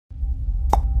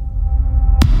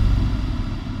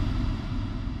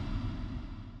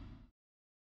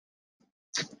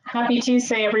Happy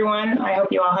Tuesday, everyone. I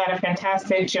hope you all had a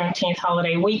fantastic Juneteenth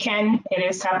holiday weekend. It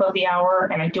is top of the hour,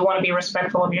 and I do want to be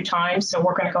respectful of your time, so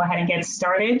we're going to go ahead and get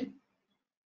started.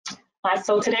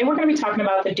 So today we're going to be talking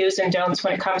about the do's and don'ts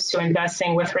when it comes to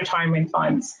investing with retirement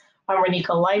funds. I'm Reneika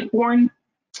Lightbourne.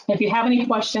 If you have any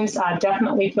questions,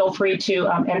 definitely feel free to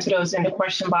enter those in the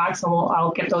question box, and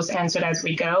I'll get those answered as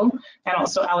we go, and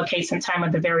also allocate some time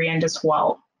at the very end as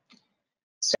well.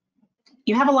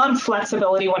 You have a lot of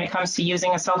flexibility when it comes to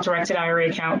using a self-directed IRA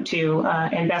account to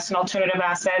invest in alternative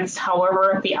assets.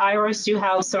 However, the IRAs do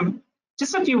have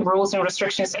just a few rules and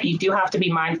restrictions that you do have to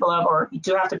be mindful of, or you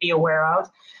do have to be aware of,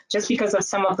 just because of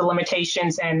some of the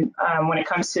limitations and when it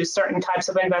comes to certain types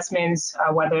of investments,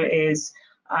 whether it is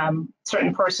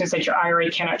certain persons that your IRA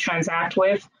cannot transact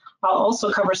with. I'll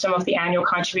also cover some of the annual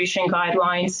contribution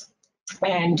guidelines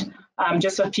and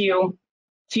just a few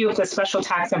of the special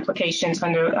tax implications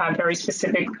under very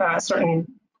specific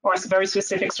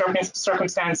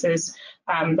circumstances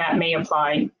that may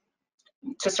apply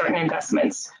to certain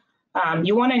investments.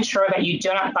 You want to ensure that you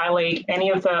do not violate any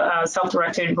of the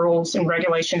self-directed rules and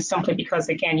regulations simply because,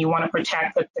 again, you want to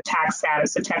protect the tax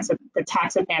status, the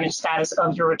tax advantage status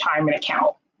of your retirement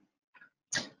account.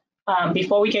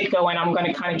 Before we get going, I'm going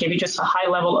to kind of give you just a high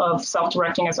level of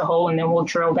self-directing as a whole, and then we'll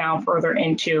drill down further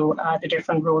into the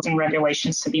different rules and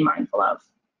regulations to be mindful of.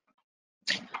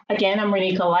 Again, I'm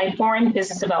Reneika Lightbourne,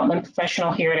 business development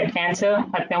professional here at Advanta.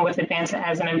 I've been with Advanta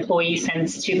as an employee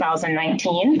since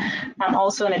 2019. I'm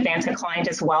also an Advanta client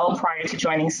as well prior to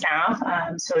joining staff.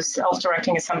 So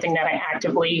self-directing is something that I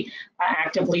actively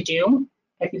do.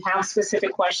 If you have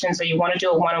specific questions or you want to do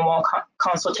a one-on-one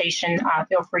consultation,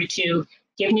 feel free to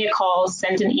give me a call,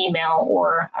 send an email,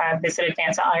 or visit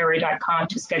advantaira.com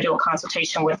to schedule a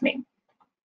consultation with me.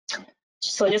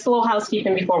 So just a little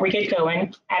housekeeping before we get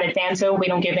going. At Advanta, we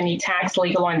don't give any tax,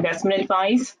 legal, or investment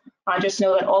advice. Just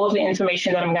know that all of the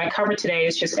information that I'm going to cover today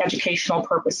is just educational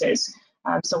purposes.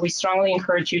 So we strongly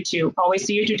encourage you to always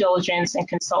do your due diligence and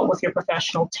consult with your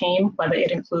professional team, whether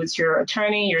it includes your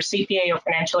attorney, your CPA, or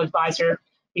financial advisor,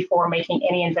 before making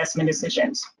any investment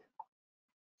decisions.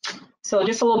 So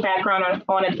just a little background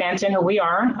on Advanta and who we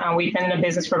are. We've been in the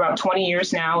business for about 20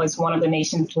 years now as one of the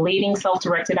nation's leading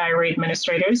self-directed IRA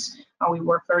administrators. We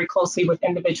work very closely with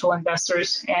individual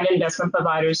investors and investment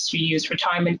providers to use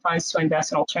retirement funds to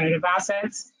invest in alternative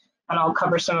assets. And I'll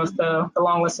cover some of the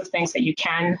long list of things that you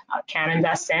can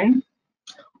invest in.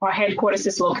 Our headquarters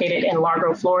is located in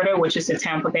Largo, Florida, which is the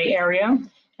Tampa Bay area.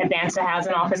 Advanta has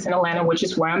an office in Atlanta, which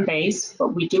is where I'm based, but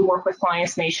we do work with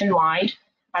clients nationwide,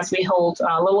 as we hold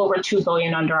a little over $2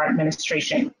 billion under our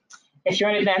administration. If you're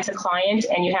an Advanta client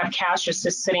and you have cash just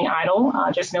sitting idle,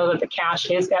 just know that the cash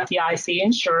is FDIC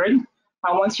insured.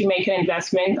 Once you make an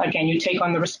investment, again, you take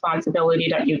on the responsibility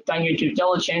that you've done your due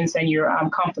diligence and you're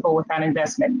comfortable with that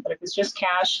investment. But if it's just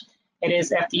cash, it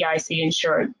is FDIC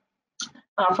insured.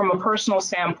 From a personal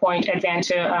standpoint,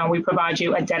 Advanta, we provide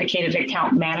you a dedicated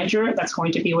account manager that's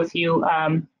going to be with you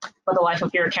for the life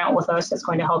of your account with us. That's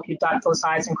going to help you dot those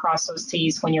I's and cross those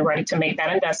T's when you're ready to make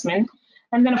that investment.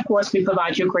 And then, of course, we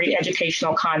provide you great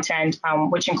educational content,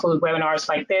 which include webinars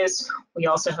like this. We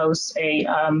also host we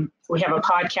have a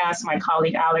podcast. My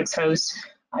colleague Alex hosts.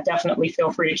 Definitely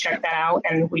feel free to check that out.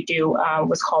 And we do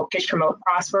what's called Pitch, Promote,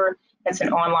 Prosper. It's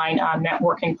an online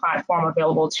networking platform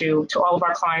available to all of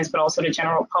our clients, but also the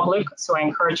general public. So I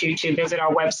encourage you to visit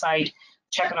our website,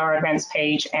 check out our events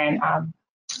page, and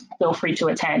feel free to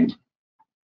attend.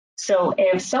 So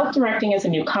if self-directing is a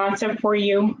new concept for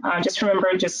you, just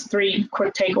remember just 3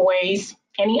 quick takeaways.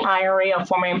 Any IRA or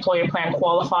former employer plan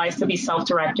qualifies to be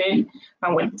self-directed.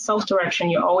 With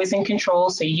self-direction, you're always in control,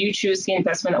 so you choose the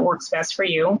investment that works best for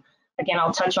you. Again,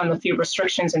 I'll touch on the few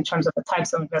restrictions in terms of the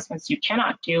types of investments you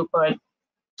cannot do, but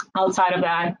outside of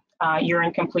that, you're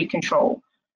in complete control.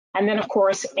 And then, of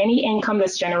course, any income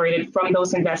that's generated from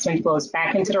those investments goes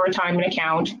back into the retirement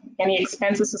account. Any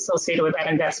expenses associated with that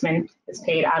investment is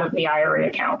paid out of the IRA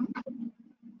account.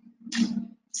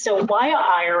 So why are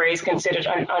IRAs considered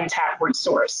an untapped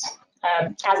resource?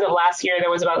 As of last year, there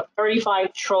was about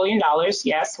 $35 trillion,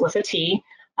 yes, with a T,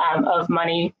 of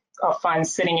money or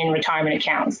funds sitting in retirement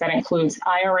accounts. That includes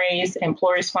IRAs,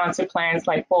 employer-sponsored plans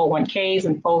like 401ks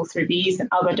and 403bs and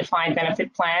other defined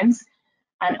benefit plans.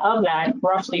 And of that,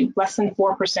 roughly less than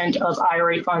 4% of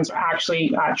IRA funds are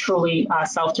actually truly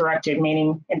self-directed,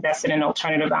 meaning invested in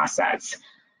alternative assets.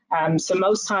 So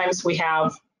most times we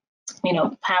have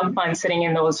funds sitting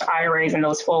in those IRAs and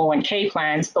those 401k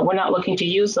plans, but we're not looking to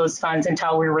use those funds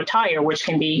until we retire, which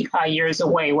can be years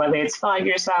away, whether it's 5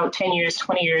 years out, 10 years,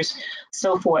 20 years,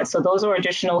 so forth. So those are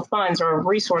additional funds or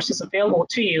resources available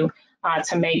to you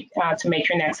to make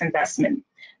your next investment.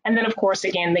 And then, of course,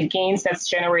 again, the gains that's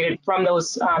generated from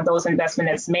those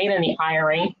investments that's made in the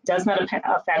IRA does not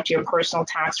affect your personal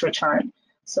tax return.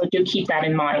 So do keep that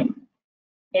in mind.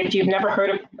 If you've never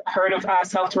heard of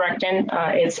self-directing,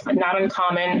 it's not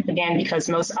uncommon, again, because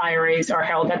most IRAs are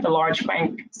held at the large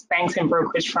banks and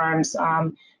brokerage firms.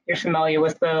 You're familiar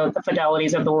with the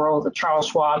Fidelities of the world, the Charles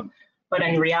Schwab. But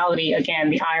in reality, again,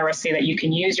 the IRS say that you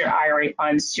can use your IRA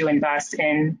funds to invest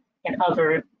in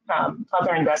other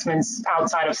investments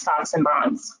outside of stocks and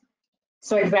bonds.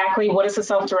 So exactly what is a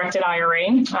self-directed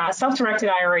IRA? Self-directed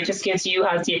IRA just gives you,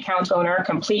 as the account owner,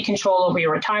 complete control over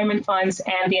your retirement funds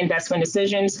and the investment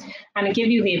decisions, and it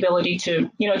gives you the ability to,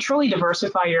 truly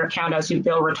diversify your account as you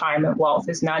build retirement wealth.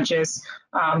 It's not just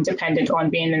dependent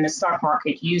on being in the stock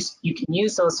market. You can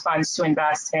use those funds to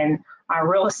invest in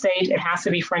real estate. It has to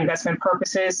be for investment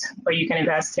purposes, but you can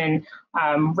invest in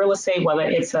real estate, whether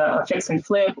it's a fix and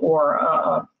flip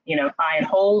or buy and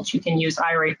hold. You can use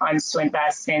IRA funds to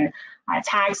invest in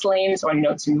tax liens or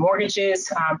notes and mortgages.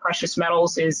 Precious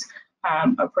metals is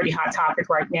a pretty hot topic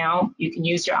right now. You can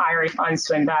use your IRA funds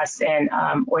to invest in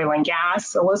oil and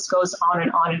gas. The list goes on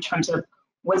and on in terms of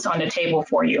what's on the table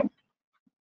for you.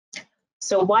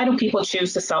 So why do people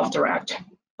choose to self-direct?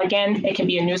 Again, it can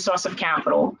be a new source of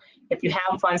capital. If you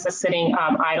have funds that's sitting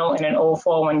idle in an old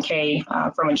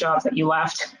 401k from a job that you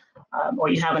left, or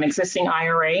you have an existing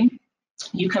IRA,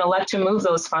 you can elect to move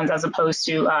those funds as opposed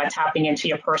to tapping into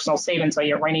your personal savings or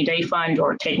your rainy day fund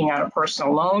or taking out a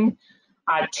personal loan.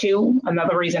 Two,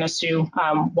 another reason as to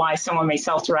why someone may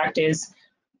self-direct is,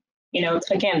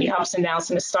 again, the ups and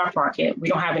downs in the stock market. We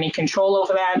don't have any control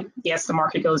over that. Yes, the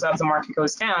market goes up, the market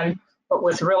goes down. But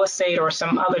with real estate or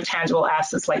some other tangible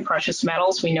assets like precious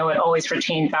metals, we know it always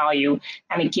retains value,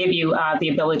 and it gives you the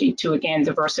ability to, again,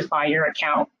 diversify your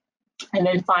account. And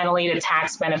then finally, the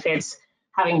tax benefits,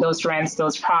 having those rents,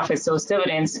 those profits, those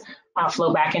dividends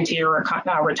flow back into your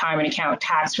retirement account,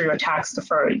 tax-free or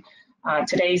tax-deferred.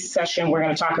 Today's session, we're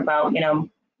going to talk about,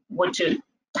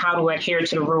 how to adhere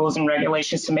to the rules and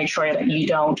regulations to make sure that you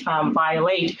don't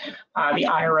violate the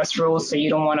IRS rules, so you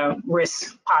don't want to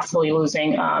risk possibly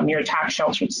losing your tax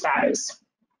sheltered status.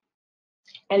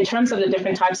 In terms of the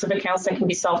different types of accounts that can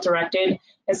be self-directed,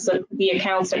 it's the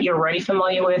accounts that you're already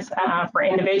familiar with. For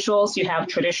individuals, you have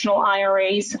traditional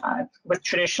IRAs. With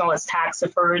traditional, it's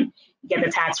tax-deferred. You get the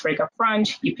tax break up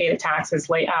front. You pay the taxes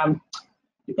late.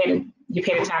 You pay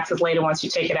the taxes later once you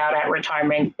take it out at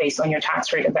retirement based on your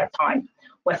tax rate at that time.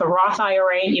 With a Roth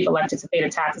IRA, you've elected to pay the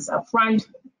taxes up front.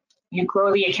 You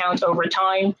grow the account over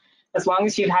time. As long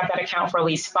as you've had that account for at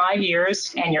least 5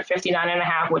 years and you're 59 and a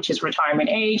half, which is retirement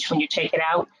age, when you take it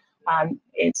out,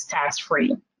 it's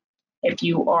tax-free. If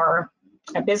you are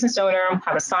a business owner,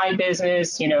 have a side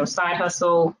business, side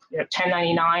hustle, you're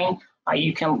 1099,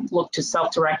 you can look to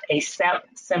self-direct a SEP,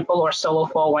 simple or solo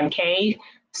 401k.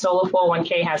 Solo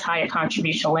 401k has higher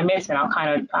contribution limits, and I'll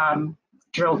kind of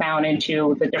drill down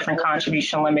into the different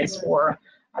contribution limits for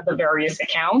the various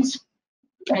accounts.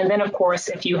 And then, of course,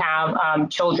 if you have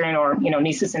children or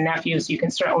nieces and nephews, you can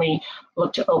certainly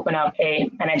look to open up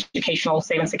an educational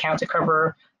savings account to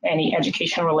cover any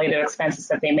education-related expenses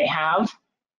that they may have.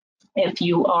 If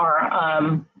you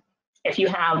have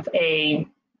a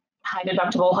high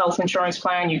deductible health insurance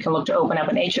plan, you can look to open up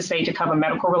an HSA to cover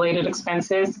medical-related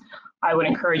expenses. I would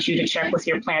encourage you to check with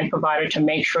your plan provider to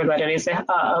make sure that it is a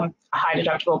high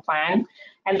deductible plan.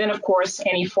 And then, of course,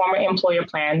 any former employer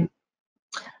plan,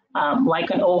 like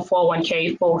an old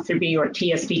 401k, 403b, or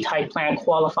TSP type plan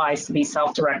qualifies to be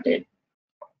self-directed.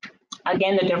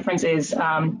 Again, the difference is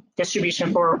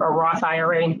distribution for a Roth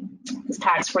IRA is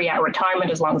tax-free at retirement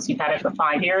as long as you've had it for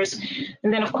 5 years.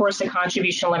 And then, of course, the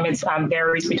contribution limits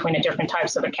varies between the different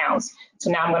types of accounts. So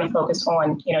now I'm going to focus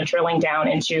on, drilling down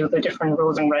into the different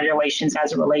rules and regulations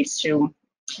as it relates to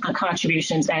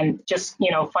contributions and just,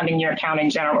 funding your account in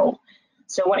general.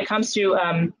 So when it comes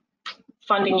to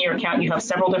funding your account, you have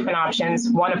several different options,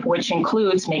 one of which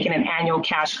includes making an annual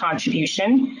cash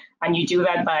contribution. And you do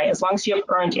that by, as long as you have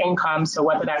earned income, so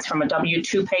whether that's from a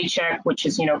W-2 paycheck, which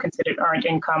is, considered earned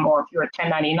income, or if you're a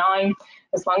 1099,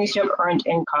 as long as you have earned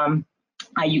income,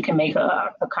 you can make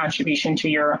a contribution to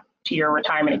your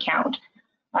retirement account.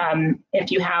 If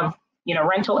you have,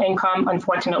 rental income,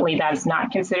 unfortunately, that is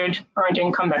not considered earned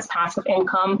income, that's passive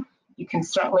income. You can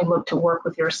certainly look to work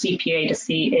with your CPA to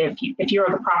see if you're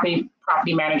the property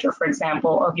manager, for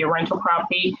example, of your rental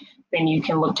property, then you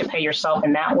can look to pay yourself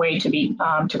in that way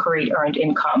to create earned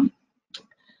income.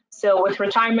 So with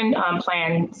retirement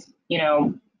plans,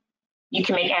 you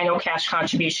can make annual cash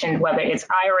contribution, whether it's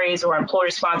IRAs or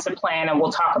employer-sponsored plan, and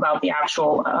we'll talk about the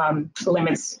actual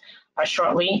limits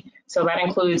shortly. So that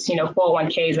includes,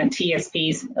 401ks and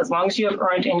TSPs. As long as you have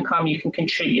earned income, you can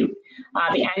contribute.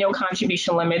 The annual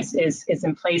contribution limits is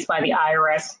in place by the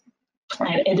IRS,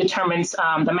 and it determines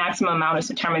the maximum amount is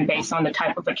determined based on the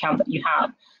type of account that you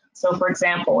have. So for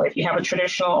example, if you have a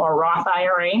traditional or Roth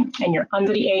IRA and you're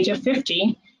under the age of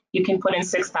 50, you can put in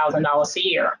 $6,000 a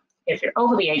year. If you're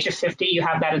over the age of 50, you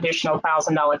have that additional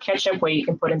 $1,000 catch-up where you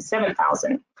can put in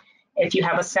 $7,000. If you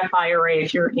have a SEP IRA,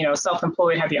 if you're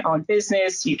self-employed, have your own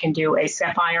business, you can do a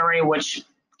SEP IRA, which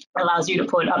allows you to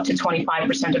put up to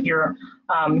 25% of your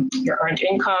earned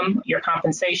income, your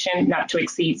compensation, not to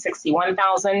exceed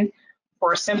 $61,000.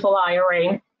 For a simple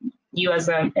IRA, you as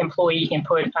an employee can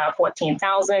put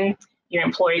 $14,000. Your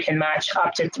employer can match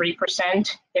up to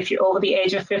 3%. If you're over the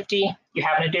age of 50, you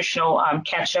have an additional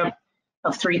catch-up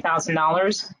of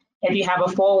 $3,000. If you have a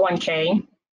 401k,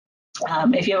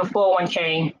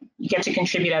 you get to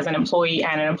contribute as an employee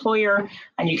and an employer,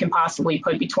 and you can possibly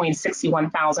put between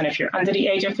 $61,000 if you're under the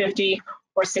age of 50,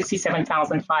 or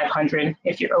 $67,500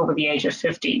 if you're over the age of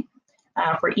 50.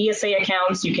 For ESA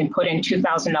accounts, you can put in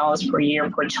 $2,000 per year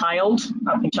per child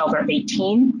up until they're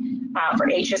 18. For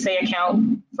HSA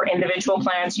account, for individual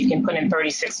plans, you can put in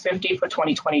 $3,650 for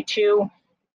 2022.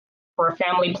 For a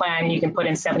family plan, you can put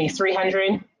in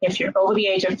 $7,300. If you're over the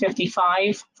age of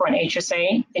 55 for an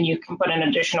HSA, then you can put an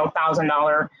additional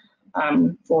 $1,000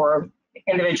 for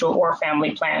individual or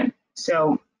family plan.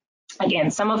 So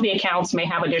again, some of the accounts may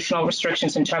have additional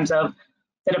restrictions in terms of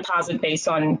the deposit based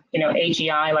on,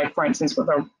 AGI, like for instance with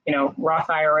a, Roth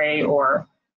IRA or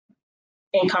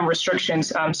income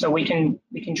restrictions. So we can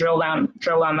drill down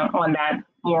on that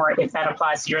more if that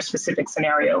applies to your specific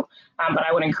scenario. But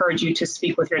I would encourage you to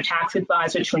speak with your tax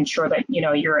advisor to ensure that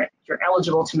you're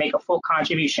eligible to make a full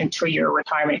contribution to your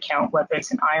retirement account, whether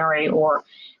it's an IRA or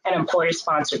an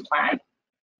employer-sponsored plan.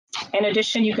 In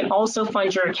addition, you can also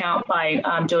fund your account by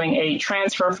doing a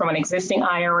transfer from an existing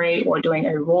IRA or doing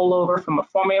a rollover from a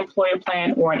former employer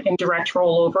plan or an indirect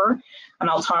rollover, and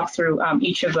I'll talk through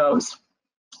each of those.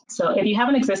 So if you have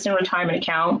an existing retirement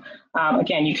account,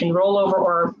 again, you can roll over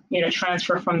or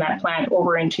transfer from that plan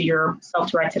over into your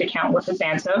self-directed account with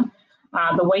Advanta.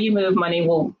 The way you move money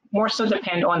will more so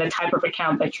depend on the type of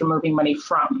account that you're moving money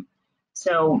from.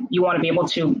 So you want to be able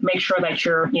to make sure that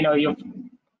you're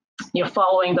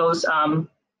following those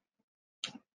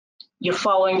you're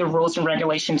following the rules and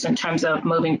regulations in terms of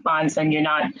moving funds, and you're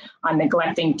not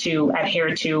neglecting to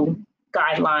adhere to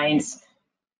guidelines,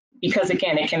 because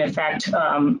again, it can affect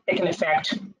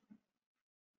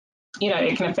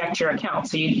your account.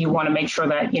 So you want to make sure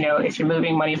that if you're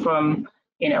moving money from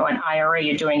an IRA,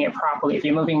 you're doing it properly. If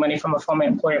you're moving money from a former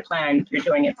employer plan, you're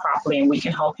doing it properly, and we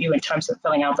can help you in terms of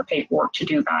filling out the paperwork to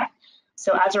do that.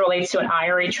 So as it relates to an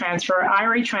IRA transfer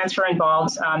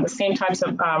involves the same types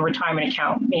of retirement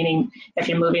account, meaning if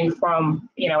you're moving from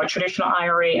a traditional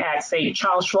IRA at, say,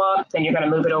 Charles Schwab, then you're going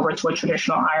to move it over to a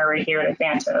traditional IRA here at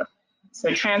Advanta.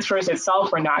 So transfers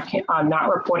itself are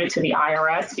not reported to the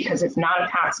IRS because it's not a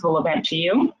taxable event to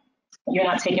you. You're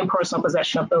not taking personal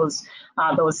possession of those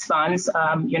funds.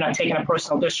 You're not taking a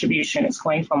personal distribution. It's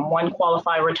going from one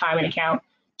qualified retirement account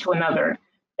to another.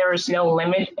 There is no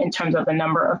limit in terms of the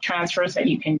number of transfers that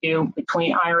you can do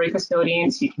between IRA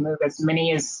custodians. You can move as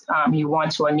many as you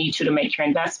want to or need to make your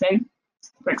investment.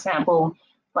 For example,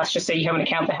 let's just say you have an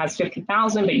account that has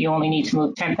 $50,000, but you only need to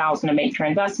move $10,000 to make your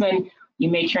investment. You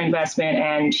make your investment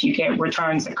and you get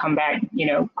returns that come back,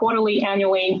 quarterly,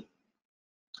 annually,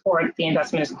 or if the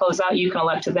investment is closed out, you can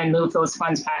elect to then move those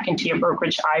funds back into your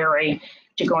brokerage IRA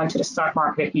to go into the stock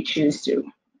market if you choose to.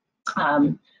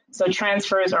 So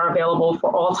transfers are available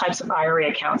for all types of IRA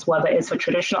accounts, whether it's a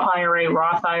traditional IRA,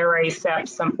 Roth IRA, SEP,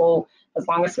 simple, as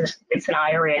long as it's an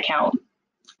IRA account.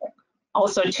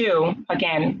 Also, too,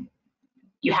 again,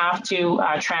 you have to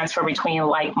transfer between a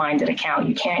like-minded account.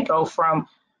 You can't go from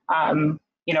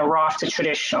Roth to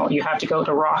traditional. You have to go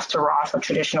to Roth or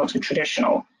traditional to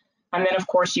traditional. And then, of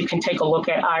course, you can take a look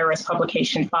at IRS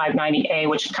Publication 590A,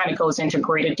 which kind of goes into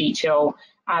greater detail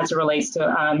as it relates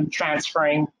to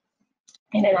transferring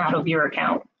in and out of your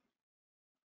account.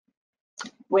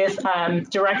 With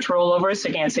direct rollovers,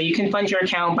 again, so you can fund your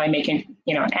account by making,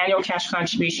 an annual cash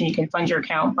contribution. You can fund your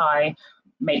account by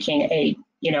making a,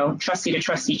 trustee to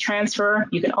trustee transfer.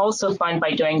 You can also fund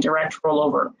by doing direct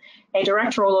rollover. A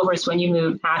direct rollover is when you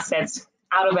move assets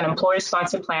out of an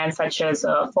employer-sponsored plan, such as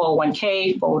a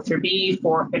 401k, 403b,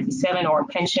 457, or a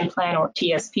pension plan or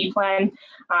TSP plan,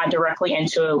 directly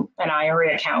into an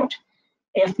IRA account.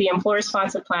 If the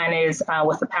employer-sponsored plan is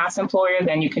with a past employer,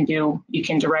 then you can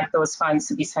direct those funds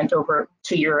to be sent over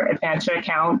to your Advanta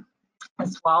account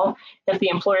as well. If the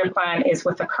employer plan is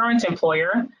with a current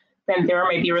employer, then there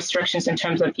may be restrictions in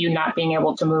terms of you not being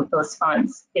able to move those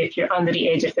funds if you're under the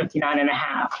age of 59 and a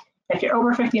half. If you're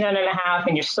over 59 and a half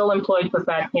and you're still employed with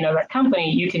that, that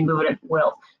company, you can move it at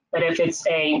will. But if it's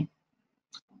a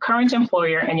current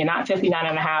employer and you're not 59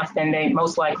 and a half, then they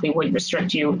most likely would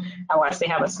restrict you unless they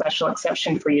have a special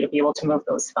exception for you to be able to move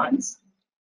those funds.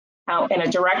 Now, in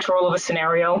a direct rollover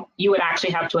scenario, you would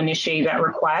actually have to initiate that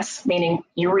request, meaning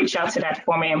you reach out to that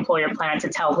former employer plan to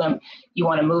tell them you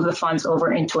want to move the funds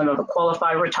over into another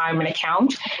qualified retirement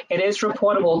account. It is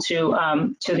reportable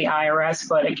to the IRS,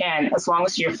 but again, as long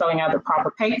as you're filling out the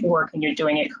proper paperwork and you're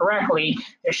doing it correctly,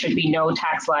 there should be no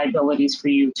tax liabilities for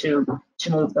you to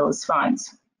move those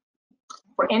funds.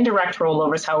 For indirect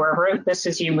rollovers, however, this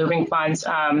is you moving funds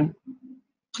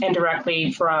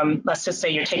indirectly from, let's just say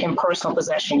you're taking personal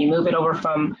possession. You move it over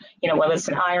from, whether it's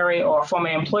an IRA or a former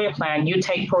employer plan, you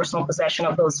take personal possession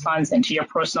of those funds into your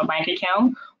personal bank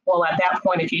account. Well, at that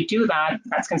point, if you do that,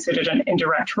 that's considered an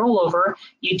indirect rollover.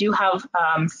 You do have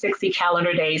 60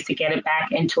 calendar days to get it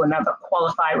back into another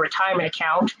qualified retirement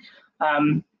account.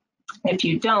 If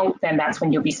you don't, then that's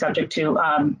when you'll be subject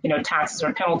to, taxes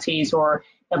or penalties, or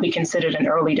it'll be considered an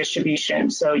early distribution.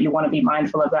 So you want to be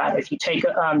mindful of that. If you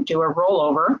do a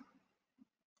rollover,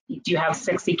 you do have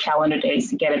 60 calendar days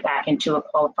to get it back into a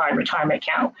qualified retirement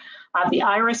account. The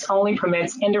IRS only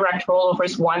permits indirect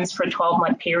rollovers once for a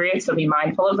 12-month period, so be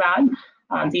mindful of that.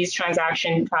 These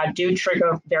transactions do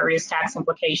trigger various tax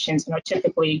implications and are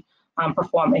typically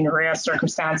performed in rare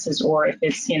circumstances, or if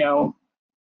it's, a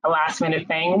last-minute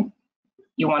thing,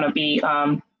 you want to be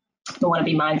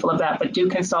mindful of that, but do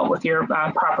consult with your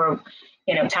proper,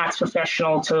 tax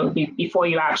professional before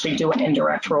you actually do an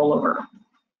indirect rollover.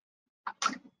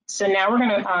 So now we're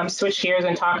going to switch gears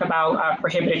and talk about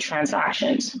prohibited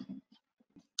transactions.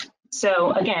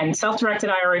 So again, self-directed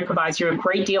IRA provides you a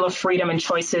great deal of freedom and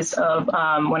choices of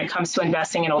when it comes to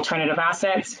investing in alternative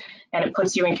assets, and it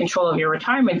puts you in control of your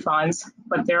retirement funds,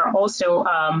 but they're also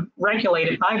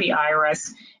regulated by the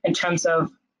IRS in terms of,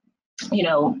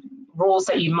 rules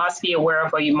that you must be aware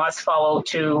of or you must follow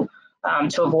to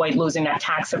avoid losing that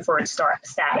tax-deferred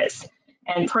status.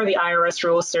 And per the IRS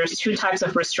rules, there's two types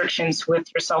of restrictions with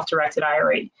your self-directed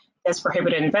IRA. There's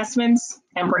prohibited investments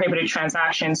and prohibited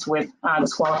transactions with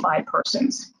disqualified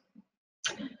persons.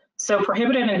 So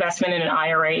prohibited investment in an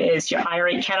IRA is your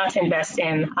IRA cannot invest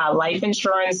in life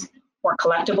insurance or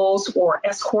collectibles or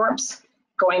S-corps.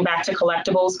 Going back to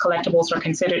collectibles, collectibles are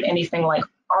considered anything like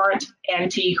art,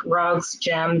 antique, rugs,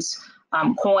 gems,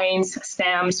 coins,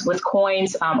 stamps. With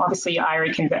coins, obviously your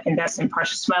IRA can invest in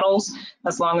precious metals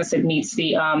as long as it meets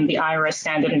the IRS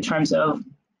standard in terms of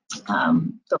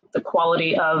the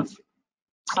quality of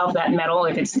that metal.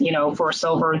 If it's, for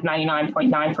silver,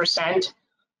 99.9%,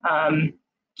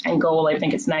 and gold, I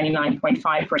think it's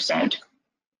 99.5%.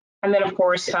 And then, of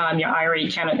course, your IRA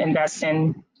cannot invest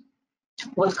in,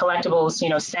 with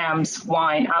collectibles, stamps,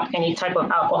 wine, any type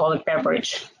of alcoholic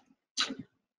beverage.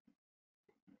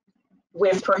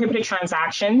 With prohibited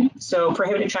transaction, so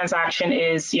prohibited transaction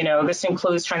is, this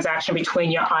includes transaction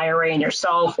between your IRA and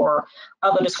yourself or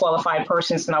other disqualified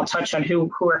persons, and I'll touch on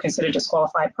who are considered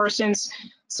disqualified persons.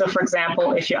 So, for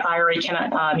example, if your IRA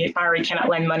cannot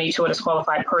lend money to a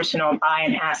disqualified person or buy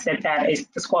an asset that is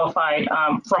disqualified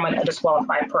from a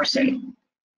disqualified person.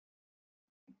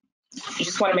 You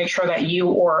just want to make sure that you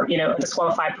or a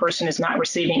disqualified person is not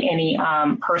receiving any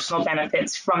personal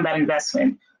benefits from that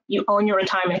investment. You own your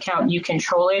retirement account, you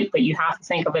control it, but you have to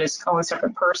think of it as its own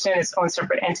separate person, its own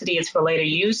separate entity. It's for later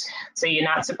use, so you're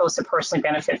not supposed to personally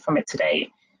benefit from it today.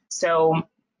 So,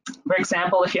 for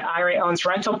example, if your IRA owns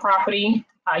rental property,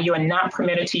 you are not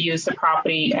permitted to use the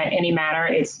property in any manner.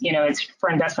 It's it's for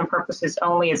investment purposes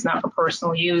only. It's not for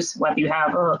personal use. Whether you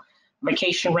have a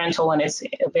vacation rental and it's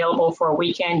available for a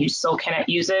weekend, you still cannot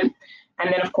use it.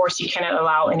 And then, of course, you cannot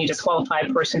allow any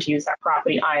disqualified person to use that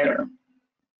property either.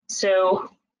 So,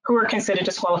 who are considered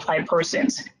disqualified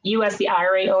persons? You, as the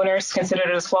IRA owner, is considered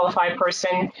a disqualified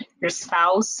person. Your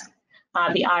spouse,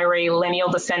 the IRA lineal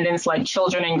descendants like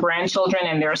children and grandchildren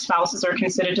and their spouses are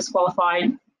considered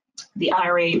disqualified. The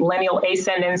IRA lineal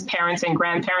ascendants, parents and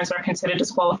grandparents are considered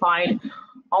disqualified.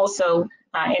 Also,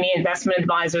 any investment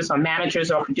advisors or managers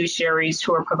or fiduciaries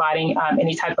who are providing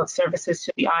any type of services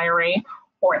to the IRA,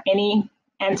 or any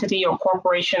entity or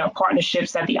corporation or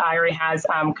partnerships that the IRA has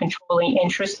controlling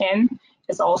interest in,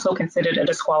 is also considered a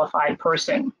disqualified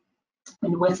person.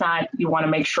 And with that, you want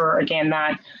to make sure, again,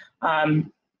 that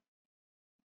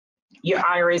your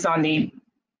IRA is on the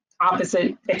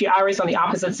opposite. If your IRA is on the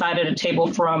opposite side of the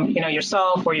table from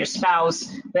yourself or your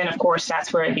spouse, then of course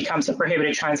that's where it becomes a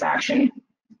prohibited transaction.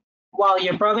 while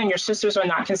your brother and your sisters are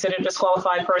not considered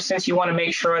disqualified persons, you want to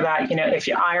make sure that, if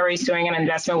your IRA is doing an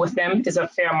investment with them is a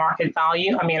fair market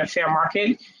value. A fair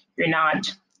market. You're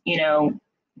not,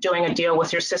 doing a deal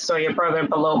with your sister or your brother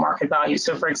below market value.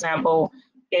 So for example,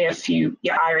 if your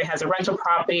IRA has a rental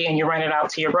property and you rent it out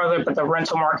to your brother, but the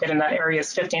rental market in that area is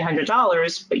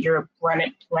 $1,500, but you're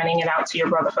renting it out to your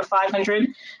brother for $500,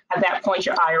 at that point,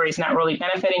 your IRA is not really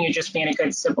benefiting. You're just being a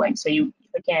good sibling. So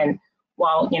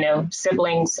while,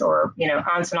 siblings or,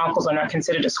 aunts and uncles are not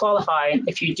considered disqualified,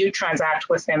 if you do transact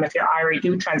with them, if your IRA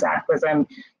do transact with them,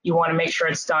 you want to make sure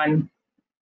it's done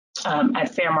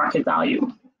at fair market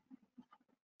value.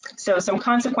 So some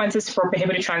consequences for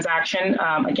prohibited transaction.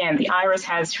 Again, the IRS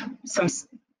has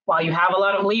while you have a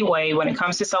lot of leeway when it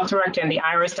comes to self-directed, the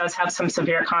IRS does have some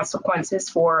severe consequences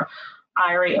for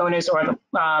IRA owners or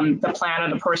the plan or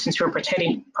the persons who are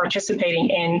participating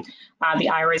in the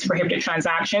IRA's prohibited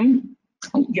transaction.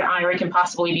 Your IRA can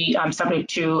possibly be subject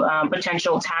to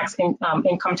potential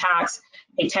income tax,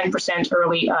 a 10%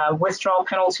 early withdrawal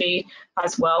penalty,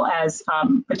 as well as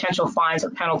potential fines or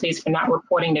penalties for not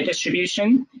reporting the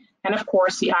distribution. And of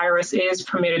course, the IRS is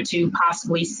permitted to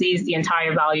possibly seize the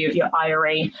entire value of your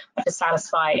IRA to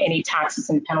satisfy any taxes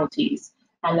and penalties.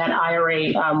 And that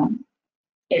IRA,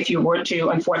 if you were to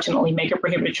unfortunately make a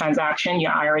prohibited transaction,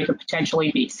 your IRA could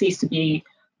potentially cease to be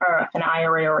an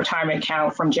IRA or retirement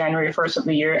account from January 1st of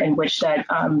the year in which that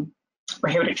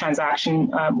prohibited transaction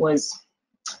was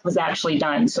actually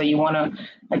done. So you want to,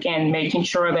 again, making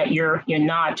sure that you're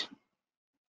not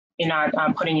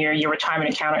putting your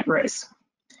retirement account at risk.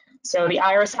 So the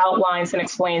IRS outlines and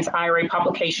explains IRA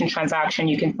publication transaction.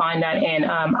 You can find that in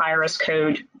IRS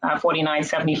code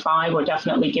 4975, or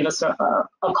definitely give us a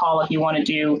call if you want to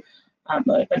do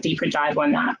a deeper dive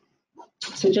on that.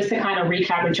 So just to kind of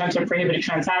recap in terms of prohibited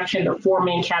transaction, the four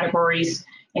main categories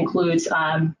includes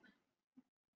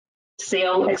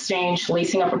sale, exchange,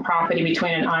 leasing up a property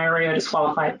between an IRA or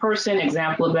disqualified person.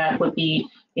 Example of that would be,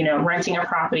 renting a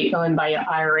property owned by your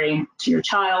IRA to your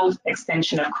child,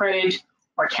 extension of credit,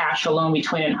 or cash or loan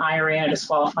between an IRA and a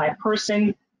disqualified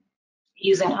person,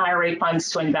 using IRA funds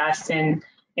to invest in,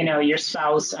 your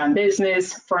spouse's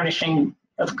business, furnishing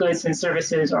of goods and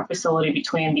services or facility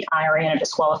between the IRA and a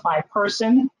disqualified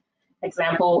person.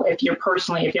 Example, if your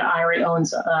IRA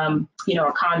owns, a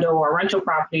condo or a rental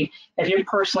property, if you're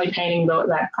personally painting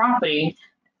that property,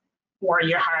 or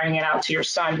you're hiring it out to your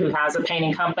son who has a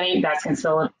painting company, that's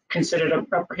considered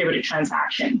a prohibited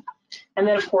transaction. And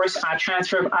then, of course,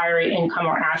 transfer of IRA income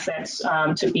or assets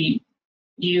to be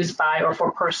used by or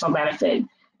for personal benefit.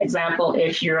 Example,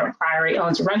 if your IRA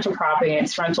owns a rental property and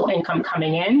it's rental income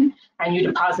coming in, and you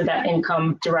deposit that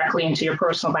income directly into your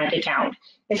personal bank account.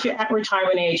 If you're at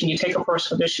retirement age and you take a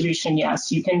personal distribution,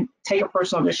 yes, you can take a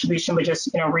personal distribution, but just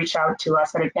reach out to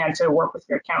us at Advanta to work with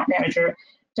your account manager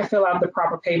to fill out the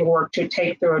proper paperwork to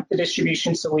take the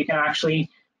distribution, so we can actually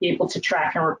be able to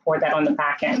track and report that on the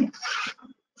back end.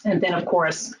 And then, of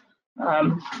course,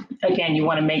 again, you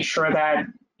want to make sure that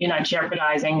you're not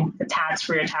jeopardizing the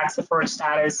tax-free or tax-deferred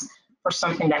status for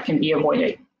something that can be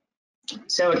avoided.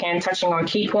 So again, touching on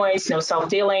key points, no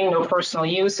self-dealing, no personal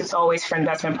use. It's always for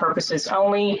investment purposes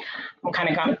only. I'm kind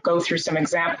of going to go through some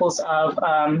examples of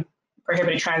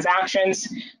prohibited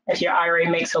transactions. If your IRA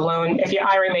makes a loan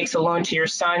to your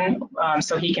son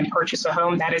so he can purchase a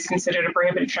home, that is considered a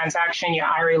prohibited transaction. Your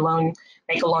IRA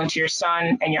make a loan to your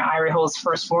son and your IRA holds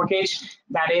first mortgage,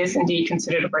 that is indeed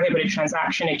considered a prohibited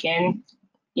transaction. Again,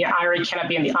 your IRA cannot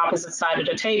be on the opposite side of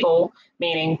the table,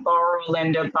 meaning borrower,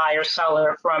 lender, buyer,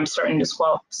 seller from certain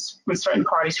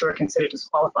parties who are considered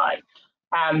disqualified.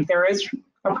 There is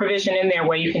a provision in there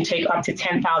where you can take up to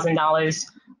 $10,000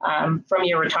 from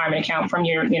your retirement account, from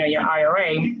your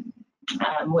IRA,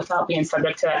 without being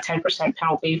subject to that 10%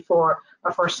 penalty for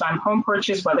a first-time home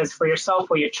purchase, whether it's for yourself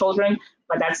or your children.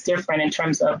 But that's different in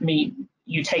terms of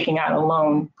you taking out a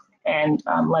loan and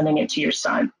lending it to your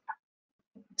son.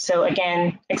 So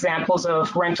again, examples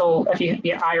of rental, if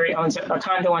your IRA owns a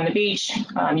condo on the beach,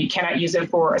 you cannot use it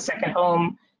for a second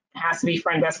home. It has to be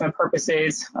for investment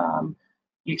purposes.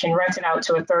 You can rent it out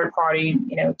to a third party,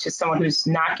 to someone who's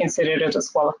not considered a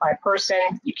disqualified person.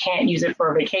 You can't use it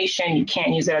for a vacation. You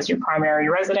can't use it as your primary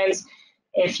residence.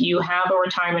 If you have a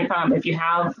retirement, if you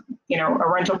have, a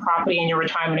rental property in your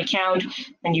retirement account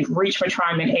and you've reached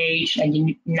retirement age and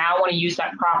you now want to use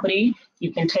that property,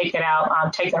 you can take it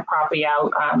out, take that property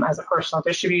out as a personal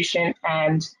distribution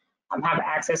and have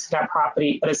access to that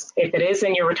property. But if it is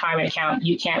in your retirement account,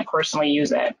 you can't personally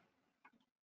use it.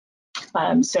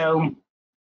 So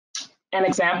an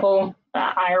example,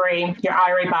 your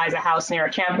IRA buys a house near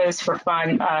a campus for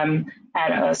fun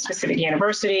at a specific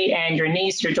university, and your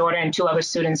niece, your daughter, and 2 other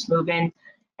students move in,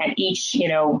 and each,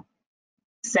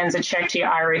 sends a check to your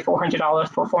IRA for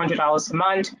 $400 a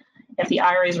month. If the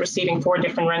IRA is receiving 4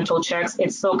 different rental checks,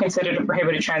 it's still considered a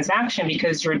prohibited transaction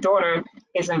because your daughter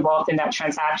is involved in that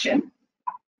transaction.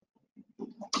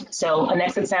 So a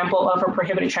next example of a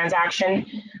prohibited transaction,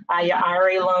 your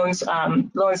IRA loans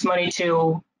money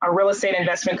to a real estate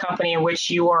investment company in which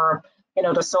you are,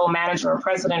 the sole manager or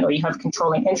president, or you have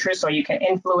controlling interest, or you can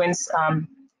influence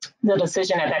the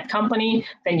decision at that company,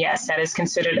 then yes, that is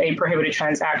considered a prohibited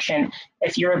transaction.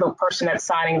 If you're the person that's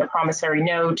signing the promissory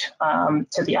note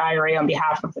to the IRA on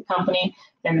behalf of the company,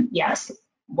 then yes,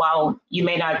 while you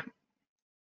may not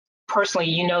personally,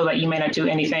 that you may not do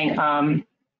anything,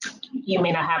 you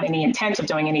may not have any intent of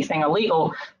doing anything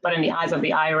illegal, but in the eyes of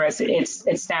the IRS,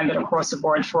 it's standard across the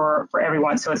board for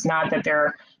everyone. So it's not that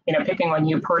they're picking on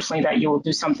you personally that you will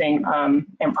do something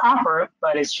improper,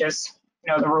 but it's just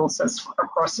the rules that's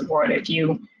across the board. If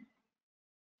you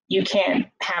can't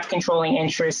have controlling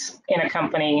interests in a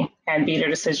company and be the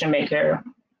decision maker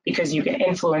because you can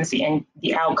influence the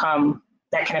outcome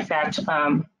that can affect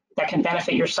that can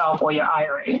benefit yourself or your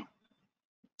IRA.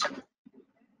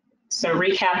 So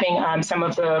recapping some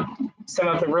of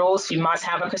the rules, you must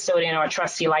have a custodian or a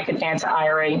trustee like Advanta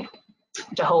IRA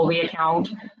to hold the account.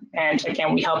 And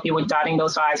again, we help you with dotting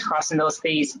those I's, crossing those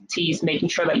T's, making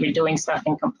sure that you're doing stuff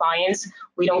in compliance.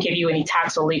 We don't give you any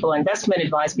tax or legal investment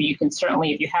advice, but you can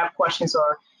certainly, if you have questions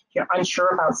or you're unsure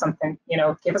about something,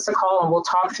 give us a call and we'll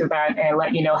talk through that and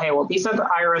let you know, hey, well, these are the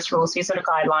IRS rules, these are the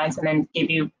guidelines, and then give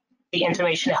you the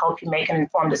information to help you make an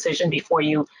informed decision before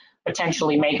you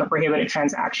potentially make a prohibited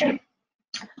transaction.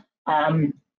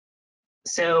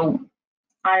 So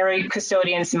IRA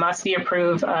custodians must be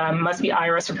approved, must be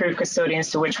IRS approved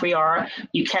custodians, to which we are.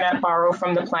 You cannot borrow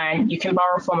from the plan. You can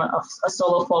borrow from a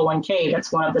solo 401k.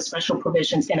 That's one of the special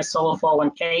provisions in a solo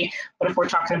 401k. But if we're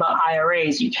talking about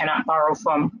IRAs, you cannot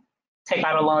take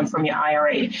out a loan from your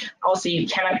IRA. Also, you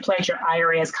cannot pledge your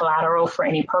IRA as collateral for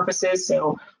any purposes.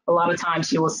 So a lot of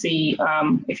times you will see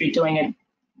if you're doing a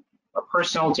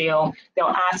personal deal,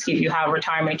 they'll ask you if you have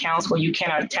retirement accounts. Well, you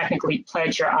cannot technically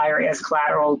pledge your IRA as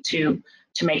collateral to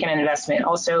make an investment.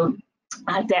 Also,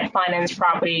 debt finance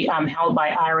property held by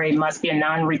IRA must be a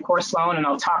non-recourse loan, and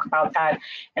I'll talk about that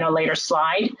in a later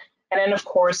slide. And then, of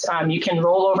course, you can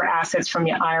roll over assets from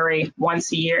your IRA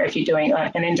once a year if you're doing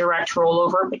an indirect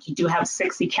rollover, but you do have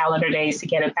 60 calendar days to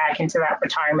get it back into that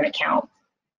retirement account.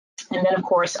 And then, of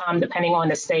course, depending on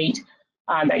the state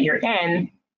that you're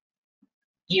in,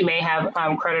 you may have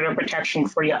creditor protection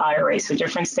for your IRA. So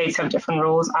different states have different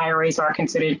rules. IRAs are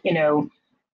considered,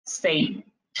 state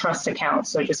trust accounts.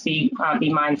 So just be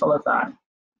mindful of that.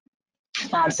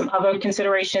 Some other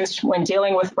considerations when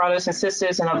dealing with brothers and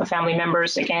sisters and other family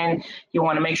members. Again, you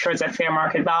want to make sure it's at fair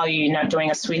market value. You're not doing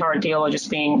a sweetheart deal or just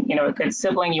being, a good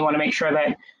sibling. You want to make sure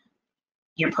that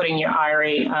you're putting your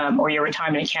IRA or your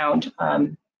retirement account,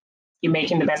 you're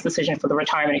making the best decision for the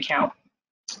retirement account.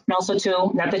 And also,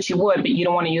 too, not that you would, but you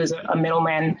don't want to use a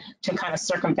middleman to kind of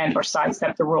circumvent or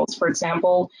sidestep the rules. For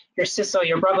example, your sister or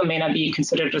your brother may not be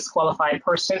considered a disqualified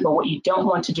person, but what you don't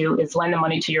want to do is lend the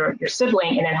money to your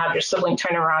sibling and then have your sibling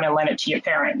turn around and lend it to your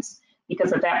parents.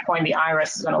 Because at that point, the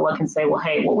IRS is going to look and say, well,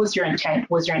 hey, what was your intent?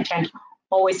 Was your intent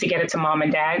always to get it to mom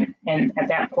and dad? And at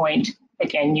that point,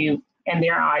 again, in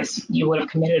their eyes, you would have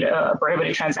committed a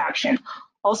prohibited transaction.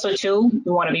 Also, too,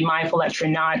 you want to be mindful that you're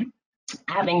not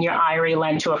having your IRA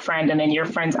lend to a friend and then your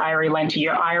friend's IRA lend to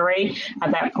your IRA.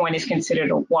 At that point is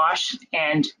considered a wash.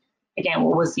 And again,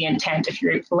 what was the intent? If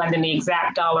you're lending the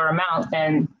exact dollar amount,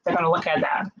 then they're going to look at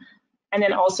that. And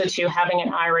then also, too, having an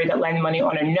IRA that lends money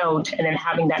on a note and then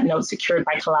having that note secured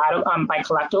by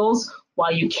collectibles.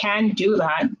 While you can do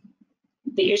that,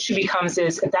 the issue becomes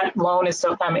is if that loan is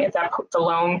if the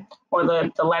loan or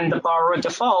the borrower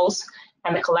defaults,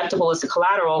 and the collectible is the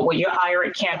collateral, well, your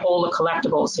IRA can't hold a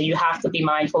collectible. So you have to be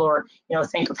mindful or,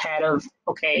 think ahead of,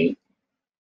 okay,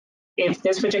 if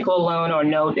this particular loan or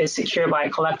note is secured by a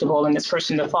collectible and this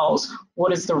person defaults,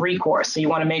 what is the recourse? So you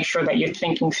want to make sure that you're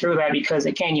thinking through that because,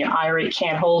 again, your IRA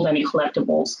can't hold any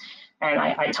collectibles. And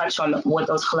I touched on what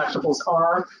those collectibles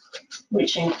are,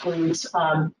 which includes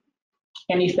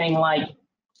anything like,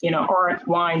 art,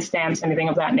 wine, stamps, anything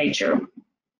of that nature.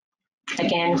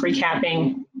 Again,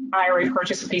 recapping, IRA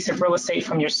purchase a piece of real estate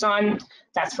from your son.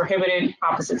 That's prohibited,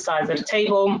 opposite sides of the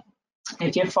table.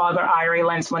 If your father IRA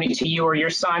lends money to you or your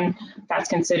son, that's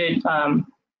considered a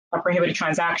prohibited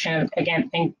transaction. Again,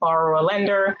 think borrower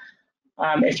lender.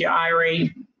 If your IRA,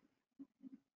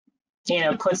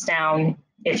 puts down,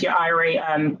 if your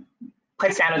IRA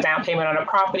puts down a down payment on a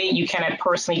property. You cannot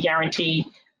personally guarantee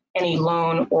any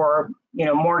loan or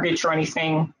mortgage or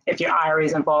anything if your IRA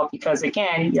is involved, because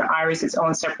again, your IRA is its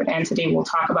own separate entity. We'll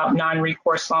talk about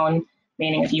non-recourse loan,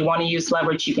 meaning if you want to use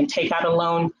leverage, you can take out a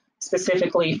loan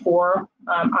specifically for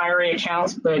IRA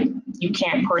accounts, but you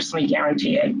can't personally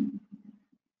guarantee it.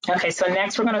 Okay, so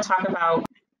next we're going to talk about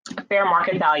fair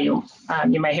market value.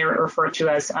 You may hear it referred to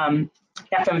as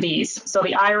FMVs. So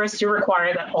the IRS do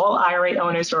require that all IRA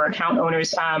owners or account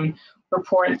owners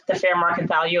report the fair market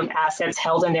value of assets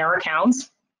held in their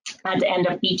accounts at the end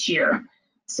of each year.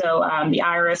 So the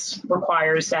IRS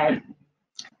requires that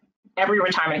every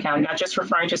retirement account, not just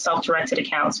referring to self-directed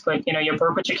accounts, but your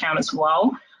brokerage account as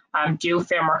well, do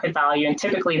fair market value. And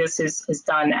typically this is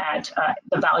done at,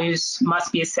 the values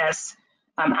must be assessed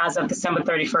as of December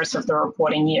 31st of the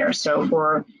reporting year. So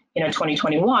for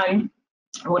 2021,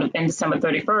 it would have been December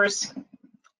 31st.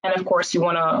 And of course, you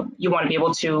want to be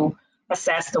able to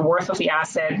assess the worth of the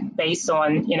asset based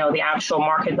on the actual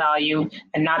market value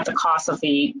and not the cost of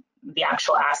the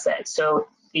actual asset. So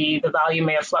the value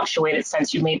may have fluctuated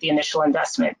since you made the initial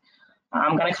investment.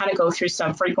 I'm going to kind of go through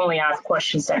some frequently asked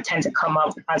questions that tend to come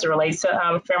up as it relates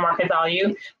to fair market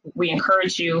value. We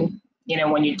encourage you,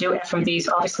 when you do FMVs,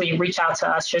 obviously reach out to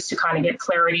us just to kind of get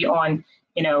clarity on,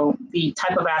 the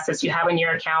type of assets you have in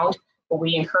your account. But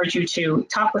we encourage you to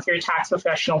talk with your tax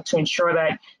professional to ensure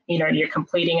that, you're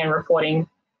completing and reporting,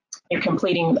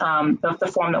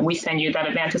 the form that we send you, that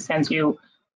Advanta sends you,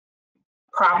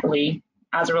 properly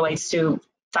as it relates to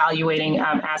valuating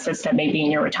assets that may be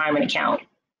in your retirement account.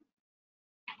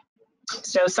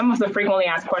 So some of the frequently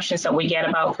asked questions that we get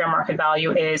about fair market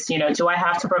value is, do I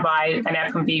have to provide an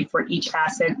FMV for each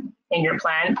asset in your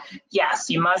plan? Yes,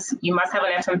 you must have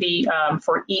an FMV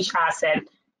for each asset.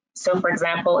 So for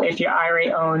example, if your IRA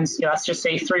owns, let's just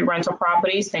say 3 rental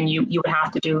properties, then you would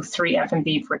have to do 3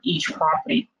 FMV for each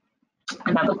property.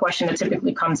 Another question that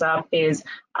typically comes up is,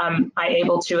 am I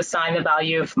able to assign the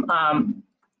value of, to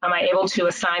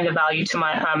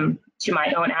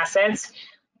my own assets?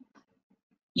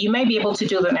 You may be able to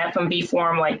do the FMV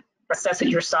form, like assess it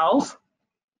yourself,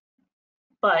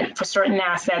 but for certain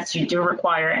assets, you do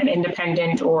require an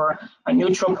independent or a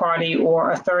neutral party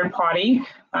or a third party,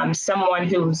 someone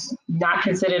who's not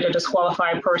considered a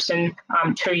disqualified person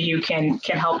to you can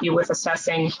help you with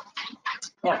assessing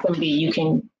FMV. You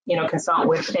can consult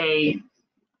with a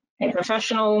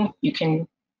professional. You can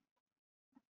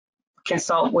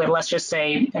consult with, let's just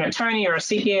say, an attorney or a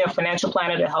CPA, a financial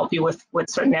planner, to help you with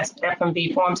certain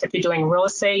FMV forms. If you're doing real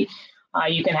estate,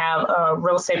 you can have a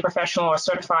real estate professional or a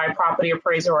certified property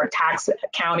appraiser or a tax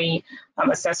accounting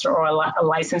assessor or a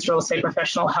licensed real estate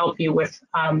professional help you with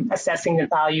assessing the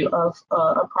value of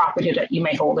a property that you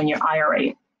may hold in your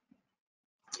IRA.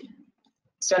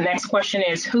 So next question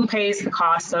is, who pays the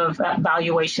cost of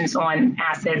valuations on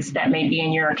assets that may be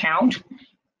in your account?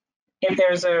 If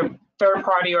there's a third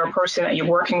party or a person that you're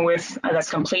working with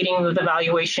that's completing the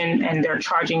valuation and they're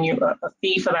charging you a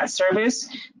fee for that service,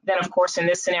 then of course in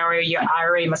this scenario your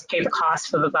IRA must pay the cost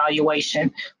for the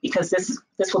valuation, because this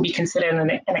will be considered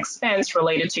an expense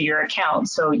related to your account.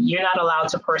 So you're not allowed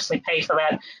to personally pay for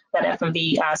that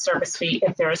FMV service fee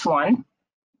if there is one.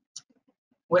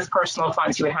 With personal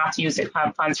funds, you would have to use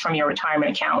funds from your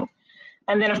retirement account.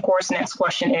 And then of course next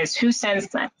question is, who sends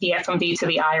the FMV to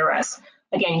the IRS?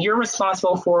 Again, you're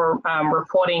responsible for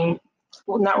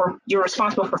you're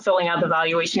responsible for filling out the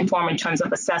valuation form in terms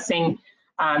of assessing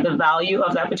the value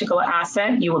of that particular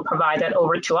asset. You would provide that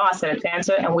over to us at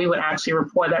Advanta, and we would actually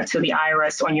report that to the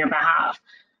IRS on your behalf.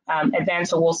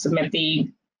 Advanta will submit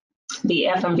the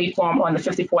FMV form on the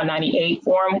 5498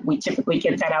 form. We typically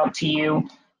get that out to you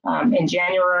in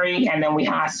January, and then we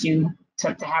ask you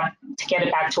to get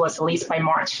it back to us at least by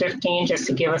March 15, just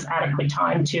to give us adequate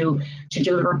time to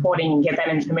do the reporting and get that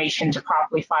information to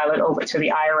properly file it over to the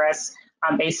IRS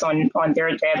based on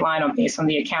their deadline or based on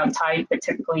the account type, but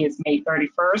typically it's May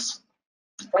 31st.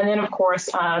 And then of course,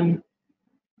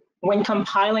 when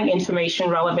compiling information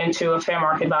relevant to a fair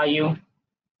market value,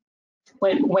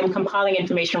 when compiling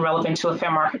information relevant to a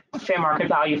fair market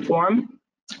value form,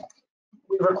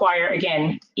 we require,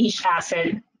 again, each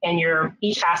asset in your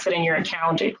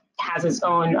account, it has its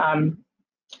own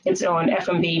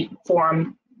FMV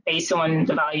form based on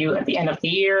the value at the end of the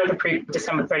year,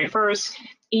 December 31st.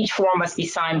 Each form must be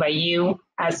signed by you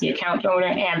as the account owner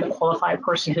and the qualified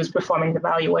person who's performing the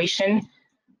valuation.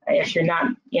 If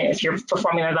you're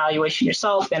performing the evaluation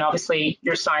yourself, then obviously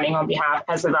you're signing on behalf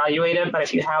as evaluated. But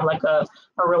if you have like a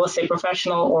real estate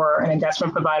professional or an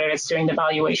investment provider that's doing the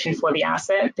valuation for the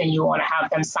asset, then you want to have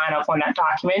them sign off on that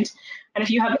document. And if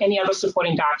you have any other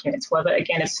supporting documents, whether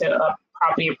again it's a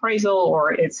property appraisal,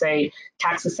 or it's a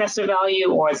tax assessor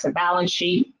value, or it's a balance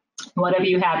sheet. Whatever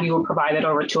you have, you will provide it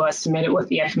over to us, submit it with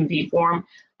the FMV form,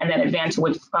 and then Advanta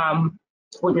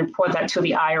would report that to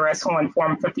the IRS on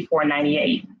Form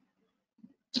 5498.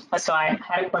 So I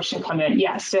had a question come in.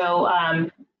 Yeah, so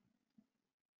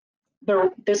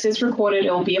this is recorded.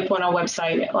 It will be up on our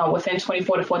website within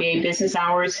 24 to 48 business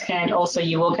hours, and also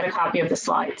you will get a copy of the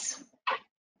slides.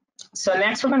 So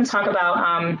next we're going to talk about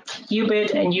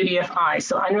UBIT and UDFI,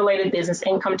 so unrelated business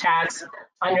income tax,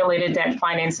 unrelated debt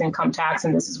finance income tax,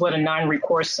 and this is what a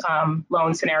non-recourse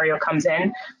loan scenario comes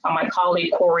in. My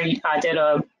colleague Corey did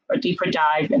a deeper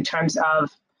dive in terms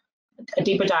of a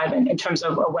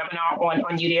webinar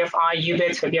on UDFI,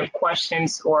 UBIT. So if you have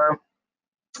questions or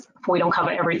if we don't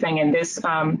cover everything in this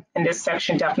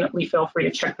section, definitely feel free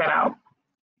to check that out.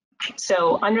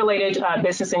 So unrelated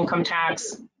business income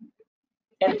tax,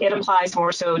 it applies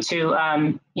more so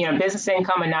to business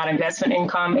income and not investment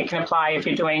income. It can apply if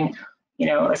you're doing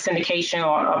a syndication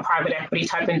or a private equity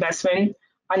type investment.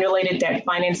 Unrelated debt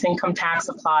finance income tax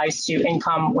applies to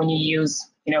income when you use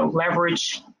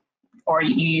leverage or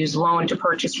you use loan to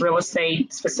purchase real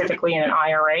estate, specifically in an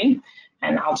IRA.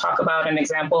 And I'll talk about an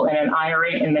example in an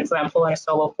IRA and an example in a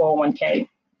solo 401k.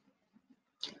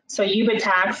 So UBIT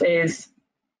tax is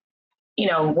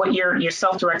what your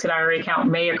self-directed IRA account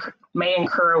may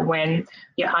incur when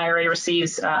your IRA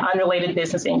receives unrelated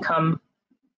business income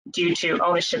due to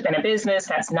ownership in a business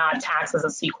that's not taxed as a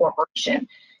C corporation.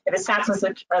 If it's taxed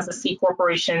as a C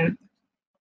corporation,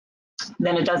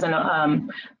 then it doesn't.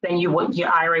 Then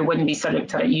your IRA wouldn't be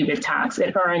subject to the UBIT tax.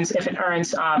 If it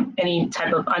earns any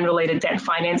type of unrelated debt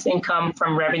finance income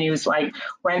from revenues like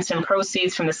rents and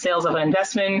proceeds from the sales of an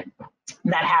investment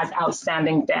that has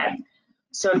outstanding debt.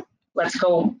 So let's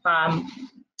go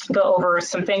over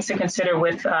some things to consider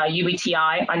with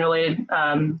UBTI, unrelated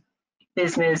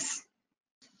business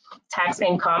tax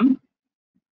income.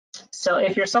 So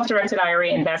if your self-directed IRA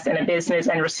invests in a business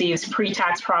and receives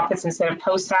pre-tax profits instead of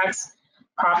post-tax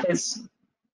profits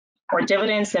or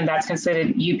dividends, then that's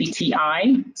considered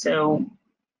UBTI, so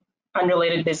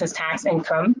unrelated business tax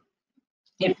income.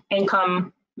 If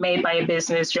income made by a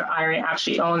business your IRA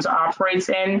actually owns or operates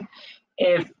in,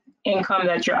 if income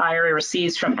that your IRA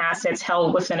receives from assets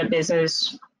held within a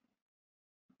business,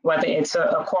 whether it's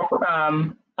a corporate,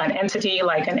 an entity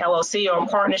like an LLC or a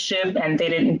partnership, and they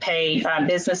didn't pay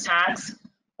business tax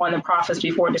on the profits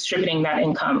before distributing that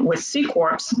income. With C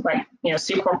corps, like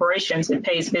C corporations, it